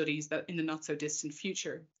collaborative studies that in the not-so-distant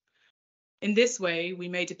future. In this way, we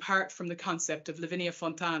may depart from the concept of Lavinia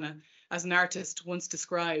Fontana as an artist once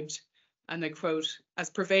described, and I quote, as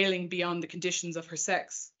prevailing beyond the conditions of her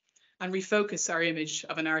sex, and refocus our image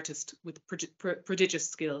of an artist with prodigious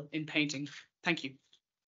skill in painting. Thank you.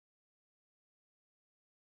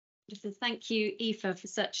 Thank you, Aoife, for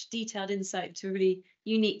such detailed insight to a really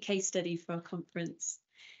unique case study for our conference.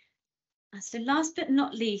 So last but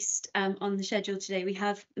not least on the schedule today, we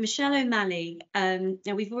have Michelle O'Malley.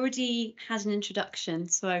 Now, we've already had an introduction,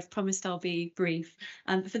 so I've promised I'll be brief.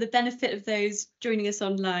 But for the benefit of those joining us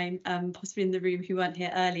online, possibly in the room who weren't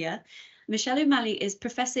here earlier, Michelle O'Malley is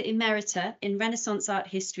Professor Emerita in Renaissance Art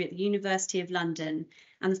History at the University of London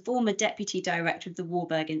and the former Deputy Director of the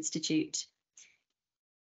Warburg Institute.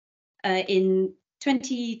 In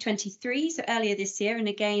 2023, so earlier this year, and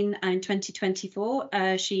again in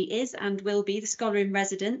 2024, she is and will be the Scholar in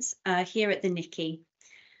Residence here at the NIKI.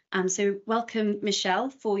 So welcome, Michelle,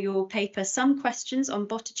 for your paper, Some Questions on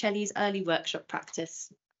Botticelli's Early Workshop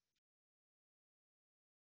Practice.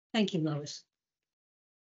 Thank you, Lois.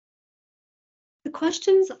 The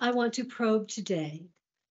questions I want to probe today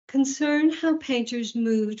concern how painters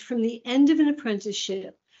moved from the end of an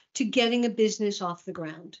apprenticeship to getting a business off the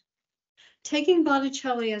ground. Taking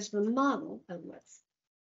Botticelli as the model,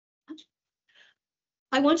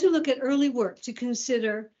 I want to look at early work to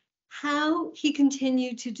consider how he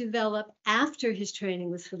continued to develop after his training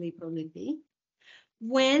with Filippo Lippi,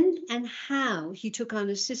 when and how he took on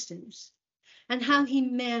assistants, and how he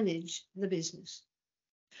managed the business.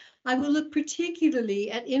 I will look particularly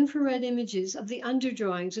at infrared images of the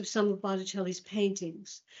underdrawings of some of Botticelli's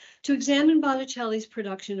paintings to examine Botticelli's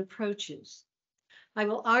production approaches. I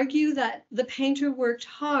will argue that the painter worked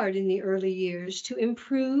hard in the early years to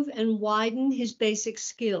improve and widen his basic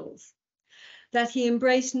skills, that he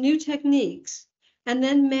embraced new techniques and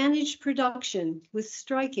then managed production with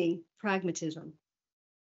striking pragmatism.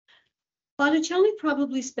 Botticelli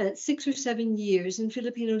probably spent 6 or 7 years in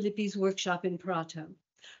Filippino Lippi's workshop in Prato,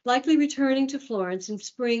 likely returning to Florence in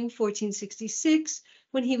spring 1466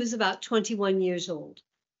 when he was about 21 years old.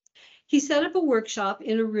 He set up a workshop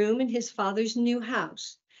in a room in his father's new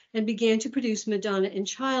house and began to produce Madonna and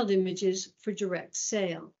child images for direct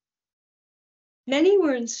sale. Many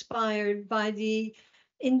were inspired by the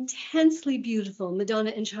intensely beautiful Madonna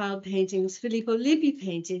and child paintings Filippo Lippi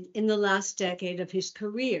painted in the last decade of his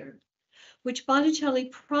career, which Botticelli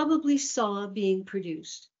probably saw being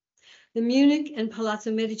produced. the Munich and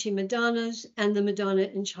Palazzo Medici Madonnas, and the Madonna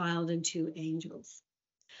and Child and Two Angels.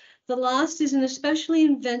 The last is an especially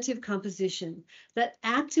inventive composition that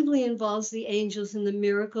actively involves the angels in the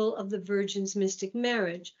miracle of the Virgin's mystic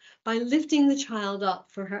marriage by lifting the child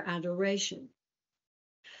up for her adoration.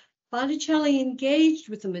 Botticelli engaged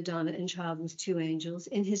with the Madonna and Child with Two Angels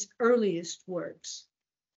in his earliest works.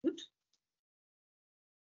 Oops.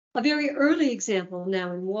 A very early example,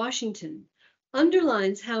 now in Washington,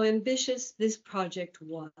 underlines how ambitious this project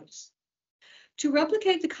was. To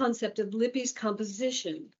replicate the concept of Lippi's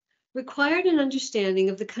composition required an understanding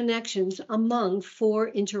of the connections among four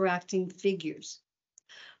interacting figures,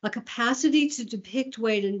 a capacity to depict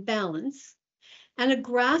weight and balance, and a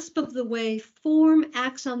grasp of the way form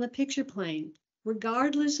acts on the picture plane,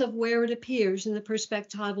 regardless of where it appears in the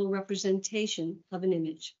perspectival representation of an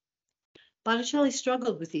image. Botticelli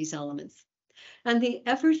struggled with these elements, and the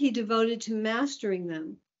effort he devoted to mastering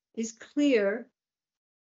them is clear.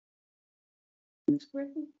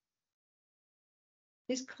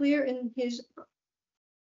 Is clear in his,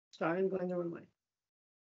 sorry, I'm going the wrong way.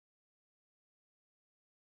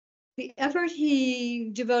 The effort he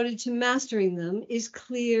devoted to mastering them is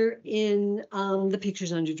clear in the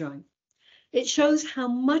pictures under drawing. It shows how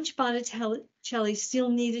much Botticelli still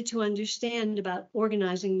needed to understand about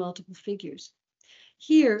organizing multiple figures.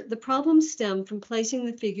 Here, the problems stem from placing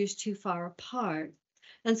the figures too far apart,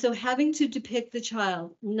 and so having to depict the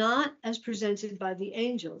child not as presented by the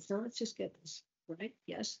angels. Now let's just get this right,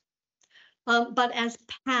 yes, but as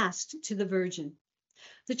passed to the Virgin.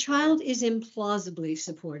 The child is implausibly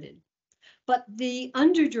supported, but the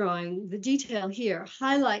underdrawing, the detail here,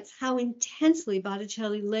 highlights how intensely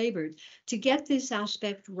Botticelli labored to get this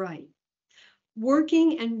aspect right,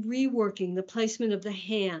 working and reworking the placement of the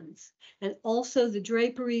hands, and also the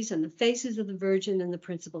draperies and the faces of the Virgin and the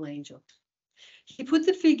principal angel. He put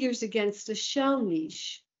the figures against a shell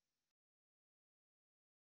niche,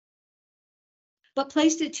 but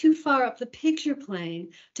placed it too far up the picture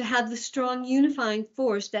plane to have the strong unifying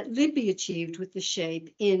force that Lippi achieved with the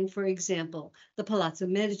shape in, for example, the Palazzo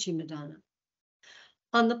Medici Madonna.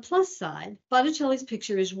 On the plus side, Botticelli's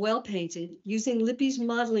picture is well painted using Lippi's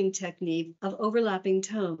modeling technique of overlapping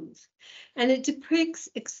tones, and it depicts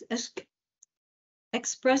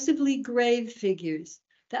expressively grave figures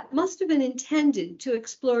that must have been intended to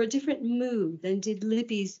explore a different mood than did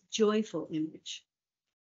Lippi's joyful image.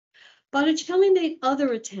 Botticelli made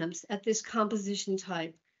other attempts at this composition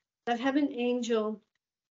type that have an angel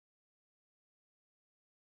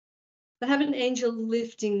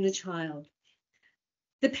lifting the child.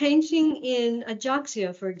 The painting in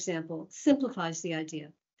Ajaccio, for example, simplifies the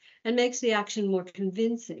idea and makes the action more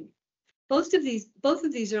convincing. Both of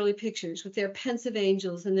these early pictures, with their pensive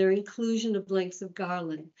angels and their inclusion of lengths of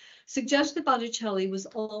garland, suggest that Botticelli was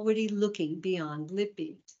already looking beyond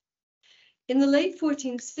Lippi. In the late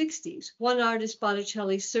 1460s, one artist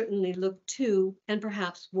Botticelli certainly looked to and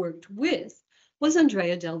perhaps worked with was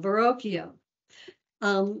Andrea del Verrocchio,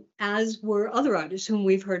 as were other artists whom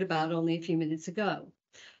we've heard about only a few minutes ago.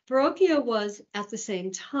 Verrocchio was, at the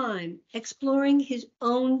same time, exploring his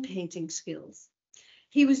own painting skills.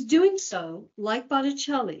 He was doing so, like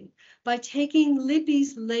Botticelli, by taking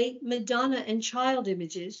Lippi's late Madonna and Child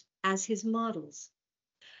images as his models.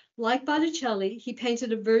 Like Botticelli, he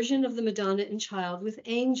painted a version of the Madonna and Child with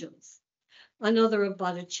angels. Another of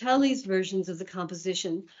Botticelli's versions of the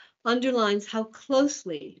composition underlines how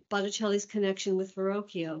closely Botticelli's connection with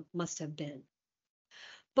Verrocchio must have been.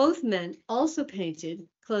 Both men also painted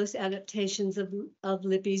close adaptations of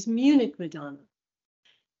Lippi's Munich Madonna.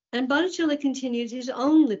 And Botticelli continued his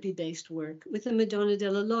own Lippi-based work with the Madonna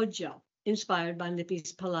della Loggia, inspired by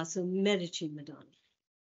Lippi's Palazzo Medici Madonna.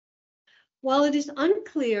 While it is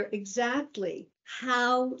unclear exactly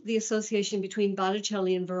how the association between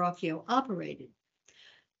Botticelli and Verrocchio operated,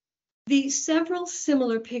 the several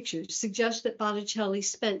similar pictures suggest that Botticelli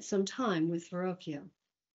spent some time with Verrocchio.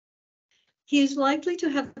 He is likely to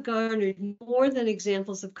have garnered more than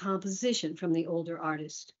examples of composition from the older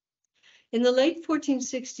artist. In the late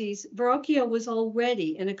 1460s, Verrocchio was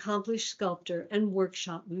already an accomplished sculptor and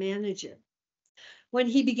workshop manager. When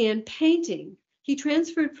he began painting, he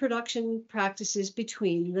transferred production practices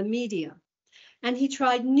between the media, and he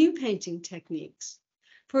tried new painting techniques.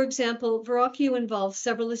 For example, Verrocchio involved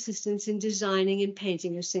several assistants in designing and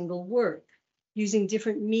painting a single work, using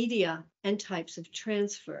different media and types of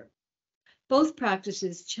transfer. Both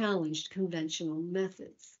practices challenged conventional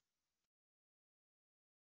methods.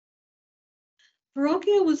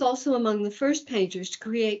 Verrocchio was also among the first painters to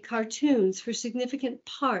create cartoons for significant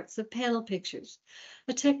parts of panel pictures,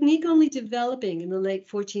 a technique only developing in the late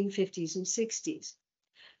 1450s and 60s.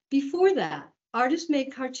 Before that, artists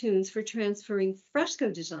made cartoons for transferring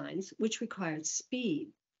fresco designs, which required speed.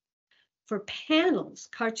 For panels,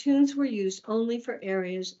 cartoons were used only for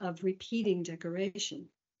areas of repeating decoration.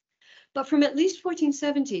 But from at least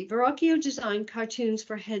 1470, Verrocchio designed cartoons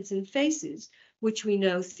for heads and faces, which we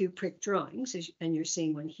know through prick drawings, and you're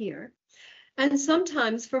seeing one here, and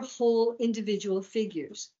sometimes for whole individual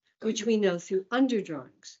figures, which we know through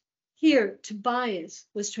underdrawings. Here, Tobias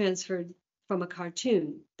was transferred from a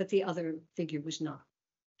cartoon, but the other figure was not.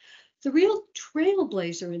 The real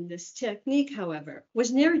trailblazer in this technique, however,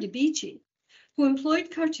 was Neri de' Bici, who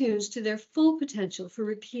employed cartoons to their full potential for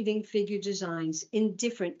repeating figure designs in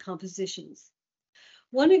different compositions.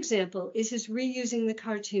 One example is his reusing the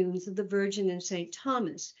cartoons of the Virgin and St.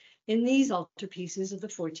 Thomas in these altarpieces of the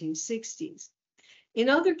 1460s. In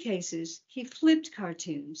other cases, he flipped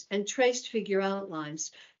cartoons and traced figure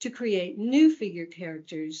outlines to create new figures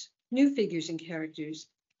and characters,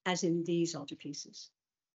 as in these altarpieces.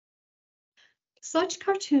 Such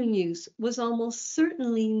cartoon use was almost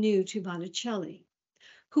certainly new to Botticelli,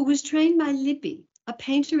 who was trained by Lippi, a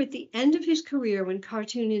painter at the end of his career when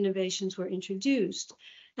cartoon innovations were introduced,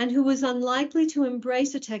 and who was unlikely to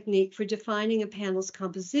embrace a technique for defining a panel's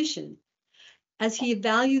composition, as he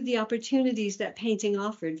valued the opportunities that painting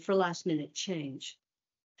offered for last-minute change.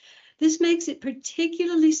 This makes it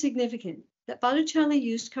particularly significant that Botticelli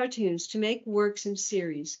used cartoons to make works in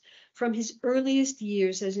series from his earliest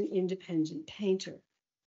years as an independent painter.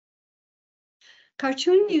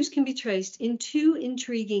 Cartoon use can be traced in two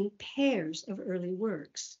intriguing pairs of early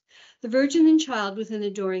works: the Virgin and Child with an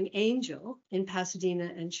Adoring Angel in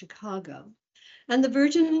Pasadena and Chicago, and the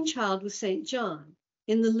Virgin and Child with St. John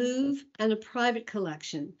in the Louvre and a private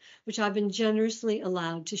collection, which I've been generously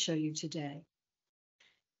allowed to show you today.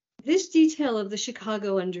 This detail of the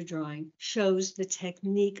Chicago underdrawing shows the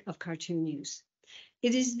technique of cartoon use.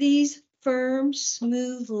 It is these firm,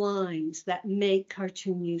 smooth lines that make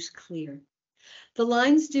cartoon use clear. The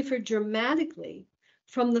lines differ dramatically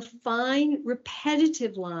from the fine,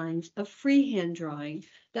 repetitive lines of freehand drawing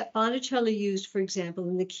that Botticelli used, for example,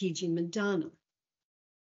 in the Chigi Madonna.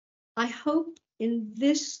 I hope in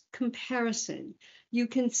this comparison, you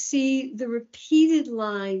can see the repeated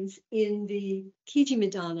lines in the Chigi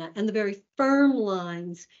Madonna and the very firm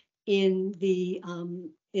lines in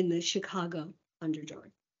the Chicago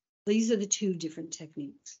underdrawing. These are the two different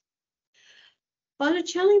techniques.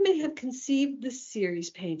 Botticelli may have conceived the series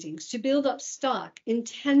paintings to build up stock in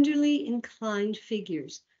tenderly inclined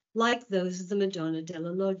figures like those of the Madonna della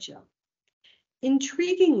Loggia.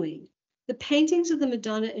 Intriguingly, the paintings of the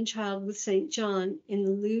Madonna and Child with St. John in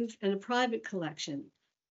the Louvre and a private collection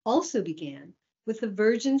also began with the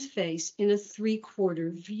Virgin's face in a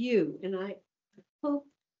three-quarter view. And I hope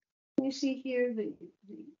you see here the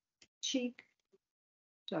cheek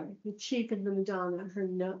of the Madonna, her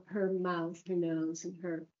mouth, her nose, and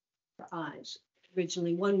her eyes,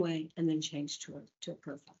 originally one way and then changed to a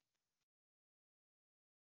profile.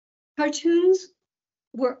 Cartoons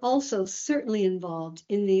were also certainly involved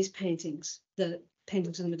in these paintings, the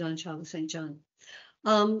paintings of the Madonna and Child with St. John,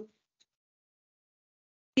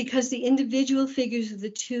 because the individual figures of the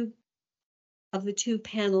two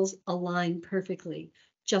panels align perfectly,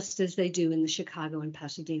 just as they do in the Chicago and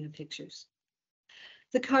Pasadena pictures.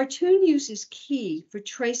 The cartoon use is key for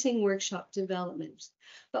tracing workshop developments,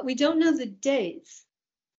 but we don't know the dates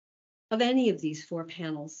of any of these four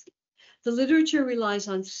panels. The literature relies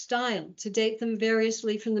on style to date them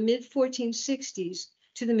variously from the mid-1460s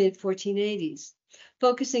to the mid-1480s,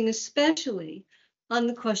 focusing especially on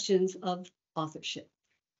the questions of authorship.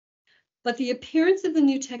 But the appearance of the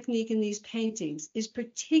new technique in these paintings is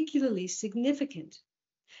particularly significant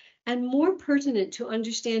and more pertinent to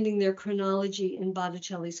understanding their chronology in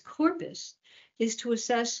Botticelli's corpus is to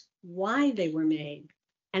assess why they were made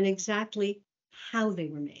and exactly how they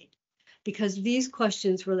were made, because these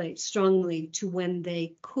questions relate strongly to when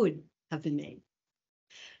they could have been made.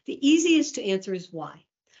 The easiest to answer is why.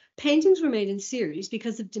 Paintings were made in series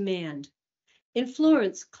because of demand. In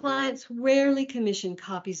Florence, clients rarely commissioned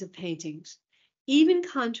copies of paintings. Even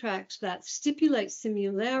contracts that stipulate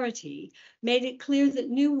similarity made it clear that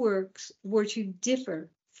new works were to differ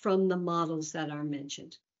from the models that are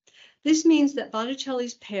mentioned. This means that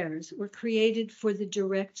Botticelli's pairs were created for the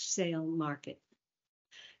direct sale market.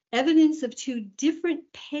 Evidence of two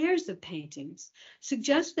different pairs of paintings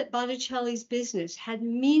suggests that Botticelli's business had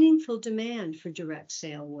meaningful demand for direct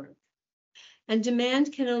sale work. And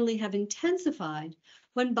demand can only have intensified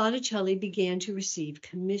when Botticelli began to receive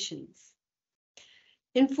commissions.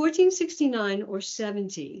 In 1469 or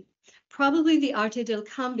 70, probably the Arte del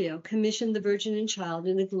Cambio commissioned the Virgin and Child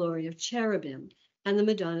in the Glory of Cherubim, and the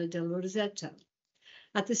Madonna del Rosetto.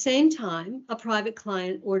 At the same time, a private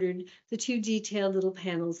client ordered the 2 detailed little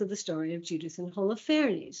panels of the story of Judith and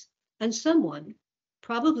Holofernes, and someone,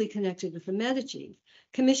 probably connected with the Medici,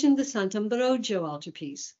 commissioned the Sant'Ambrogio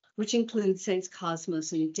altarpiece, which includes Saints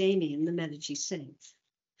Cosmos and Damian, the Medici saints.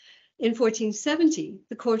 In 1470,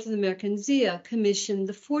 the court of the Mercanzia commissioned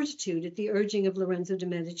the Fortitude at the urging of Lorenzo de'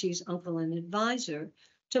 Medici's uncle and advisor,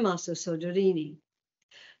 Tommaso Soderini.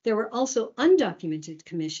 There were also undocumented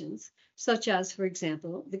commissions, such as, for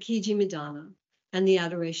example, the Chigi Madonna and the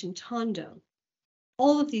Adoration Tondo.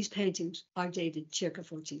 All of these paintings are dated circa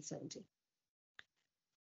 1470.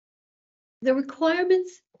 The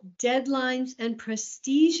requirements, deadlines, and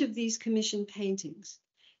prestige of these commissioned paintings,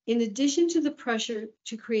 in addition to the pressure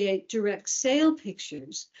to create direct sale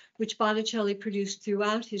pictures, which Botticelli produced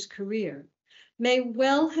throughout his career, may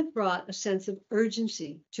well have brought a sense of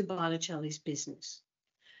urgency to Botticelli's business.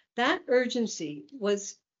 That urgency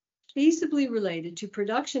was feasibly related to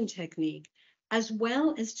production technique as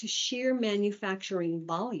well as to sheer manufacturing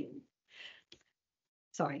volume.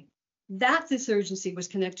 That this urgency was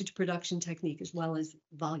connected to production technique as well as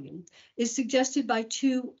volume is suggested by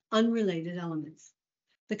 2 unrelated elements: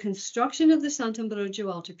 the construction of the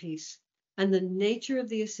Sant'Ambrogio altarpiece and the nature of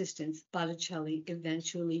the assistance Botticelli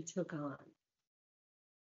eventually took on.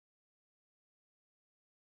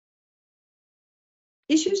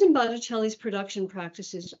 Issues in Botticelli's production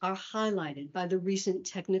practices are highlighted by the recent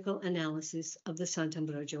technical analysis of the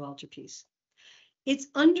Sant'Ambrogio altarpiece. Its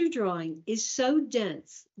underdrawing is so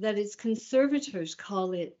dense that its conservators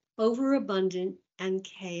call it overabundant and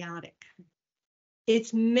chaotic.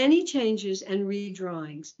 Its many changes and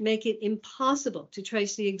redrawings make it impossible to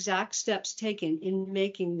trace the exact steps taken in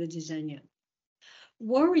making the disegno.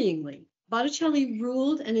 Worryingly, Botticelli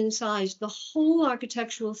ruled and incised the whole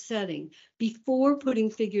architectural setting before putting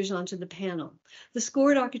figures onto the panel. The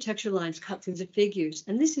scored architecture lines cut through the figures,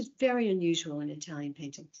 and this is very unusual in Italian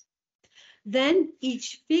paintings. Then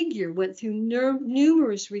each figure went through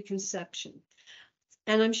numerous reconceptions.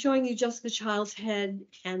 And I'm showing you just the child's head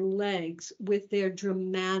and legs with their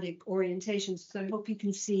dramatic orientations. So I hope you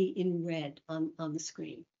can see in red on the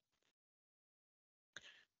screen.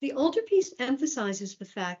 The altarpiece emphasizes the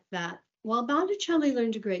fact that while Botticelli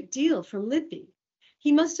learned a great deal from Lippi,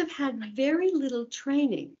 he must have had very little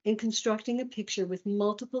training in constructing a picture with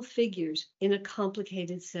multiple figures in a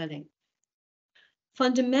complicated setting.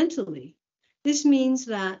 Fundamentally, this means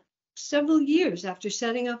that several years after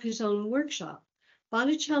setting up his own workshop,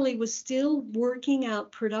 Botticelli was still working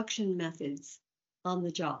out production methods on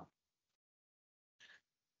the job.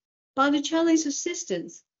 Botticelli's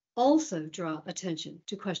assistants also draw attention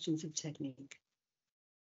to questions of technique.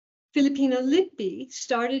 Filippino Lippi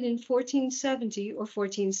started in 1470 or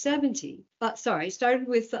 1470, started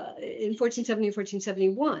with in 1470 or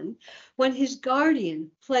 1471, when his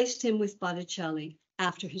guardian placed him with Botticelli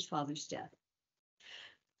after his father's death.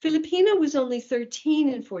 Filippino was only 13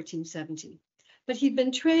 in 1470, but he'd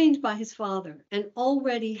been trained by his father and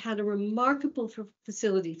already had a remarkable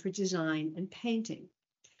facility for design and painting.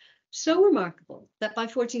 So remarkable that by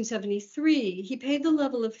 1473, he paid the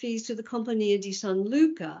level of fees to the Compagnia di San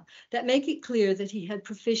Luca that make it clear that he had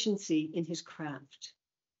proficiency in his craft.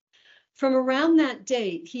 From around that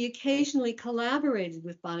date, he occasionally collaborated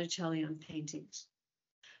with Botticelli on paintings.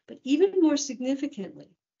 But even more significantly,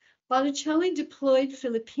 Botticelli deployed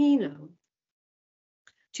Filippino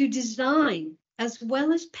to design as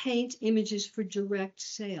well as paint images for direct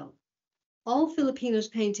sale. All Filippino's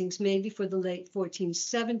paintings made before the late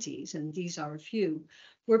 1470s, and these are a few,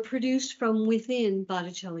 were produced from within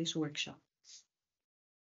Botticelli's workshop.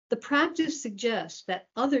 The practice suggests that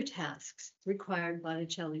other tasks required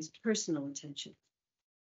Botticelli's personal attention.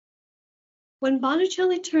 When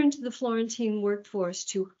Botticelli turned to the Florentine workforce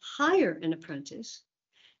to hire an apprentice,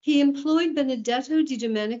 he employed Benedetto di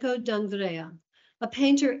Domenico d'Andrea, a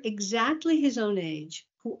painter exactly his own age,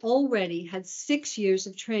 who already had 6 years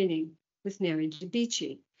of training with Neri de'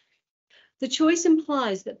 Bici. The choice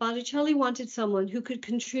implies that Botticelli wanted someone who could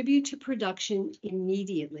contribute to production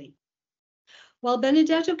immediately. While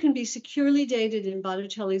Benedetto can be securely dated in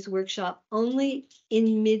Botticelli's workshop only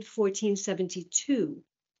in mid-1472,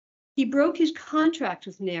 he broke his contract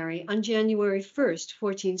with Neri on January 1st,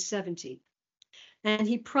 1470, and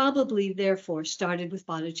he probably therefore started with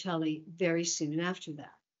Botticelli very soon after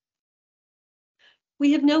that.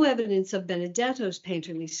 We have no evidence of Benedetto's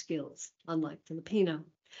painterly skills, unlike Filippino,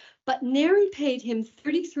 but Neri paid him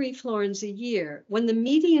 33 florins a year when the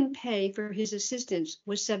median pay for his assistants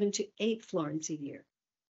was 7 to 8 florins a year.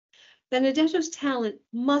 Benedetto's talent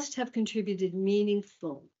must have contributed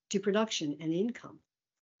meaningful to production and income.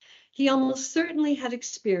 He almost certainly had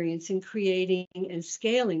experience in creating and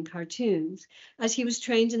scaling cartoons, as he was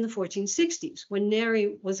trained in the 1460s, when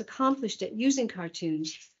Neri was accomplished at using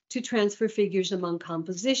cartoons to transfer figures among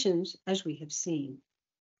compositions, as we have seen.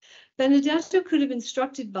 Benedetto could have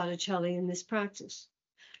instructed Botticelli in this practice.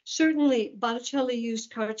 Certainly, Botticelli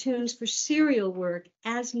used cartoons for serial work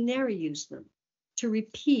as Neri used them, to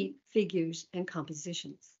repeat figures and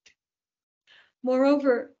compositions.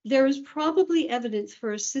 Moreover, there is probably evidence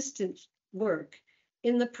for assistant work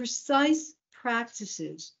in the precise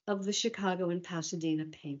practices of the Chicago and Pasadena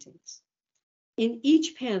paintings. In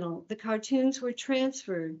each panel, the cartoons were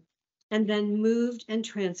transferred and then moved and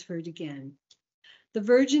transferred again. The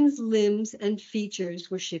Virgin's limbs and features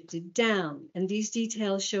were shifted down, and these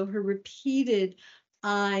details show her repeated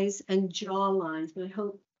eyes and jaw lines. And I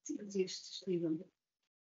hope it's easy to see them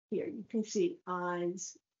here. You can see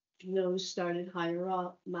eyes, nose started higher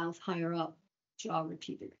up, mouth higher up, jaw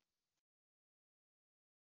repeated.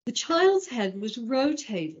 The child's head was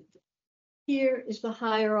rotated. Here is the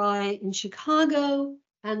higher eye in Chicago,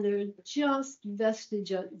 and there are just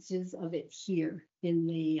vestiges of it here in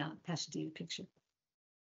the Pasadena picture.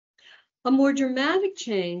 A more dramatic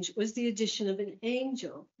change was the addition of an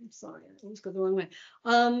angel. I'm sorry, I always go the wrong way.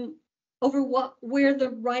 Where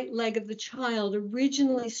the right leg of the child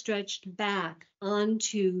originally stretched back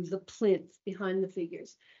onto the plinth behind the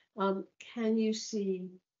figures. Can you see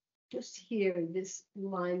just here this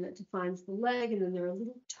line that defines the leg, and then there are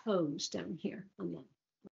little toes down here on that.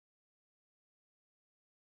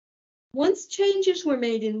 Once changes were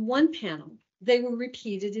made in one panel, they were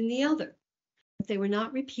repeated in the other. But they were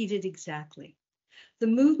not repeated exactly. The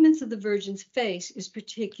movements of the Virgin's face is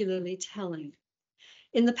particularly telling.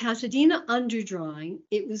 In the Pasadena underdrawing,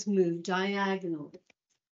 it was moved diagonally.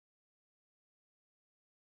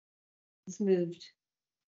 It's moved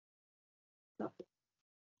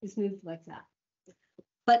like that.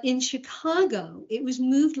 But in Chicago, it was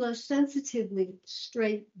moved less sensitively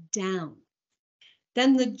straight down.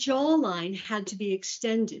 Then the jawline had to be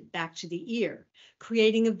extended back to the ear,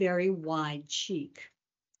 creating a very wide cheek.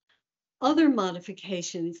 Other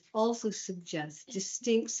modifications also suggest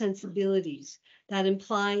distinct sensibilities that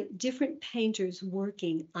imply different painters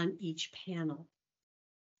working on each panel.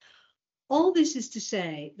 All this is to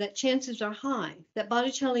say that chances are high that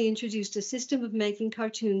Botticelli introduced a system of making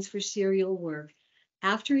cartoons for serial work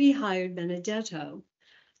after he hired Benedetto,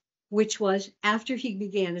 which was after he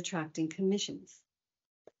began attracting commissions.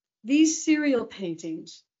 These serial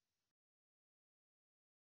paintings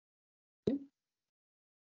I'm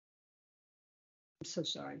so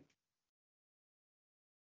sorry.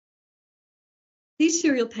 These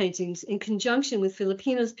serial paintings, in conjunction with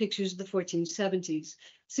Filipino's pictures of the 1470s,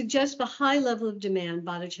 suggest the high level of demand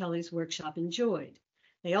Botticelli's workshop enjoyed.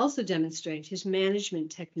 They also demonstrate his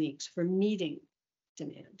management techniques for meeting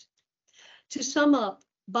demand. To sum up,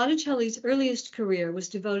 Botticelli's earliest career was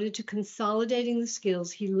devoted to consolidating the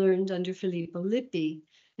skills he learned under Filippo Lippi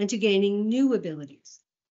and to gaining new abilities.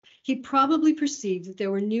 He probably perceived that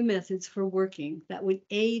there were new methods for working that would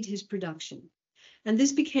aid his production, and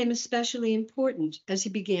this became especially important as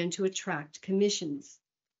he began to attract commissions.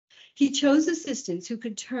 He chose assistants who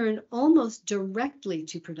could turn almost directly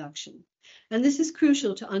to production, and this is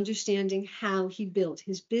crucial to understanding how he built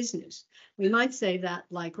his business. We might say that,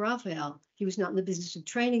 like Raphael, he was not in the business of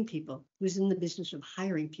training people, he was in the business of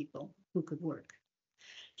hiring people who could work.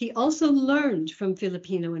 He also learned from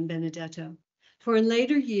Filipino and Benedetto, for in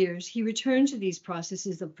later years, he returned to these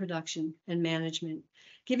processes of production and management,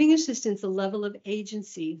 giving assistants a level of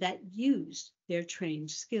agency that used their trained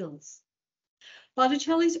skills.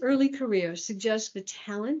 Botticelli's early career suggests the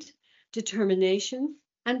talent, determination,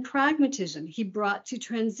 and pragmatism he brought to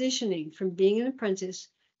transitioning from being an apprentice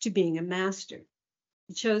to being a master.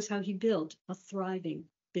 It shows how he built a thriving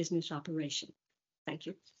business operation. Thank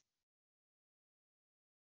you.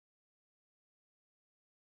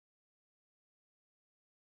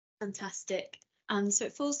 Fantastic. So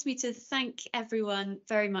it falls to me to thank everyone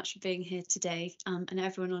very much for being here today, and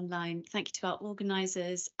everyone online. Thank you to our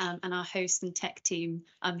organisers and our host and tech team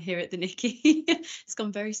here at the NIKI. It's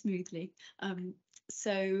gone very smoothly.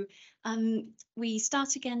 We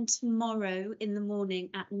start again tomorrow in the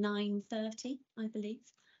morning at 9:30, I believe,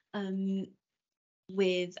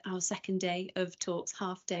 with our second day of talks,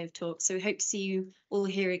 half day of talks. So we hope to see you all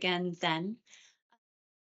here again then.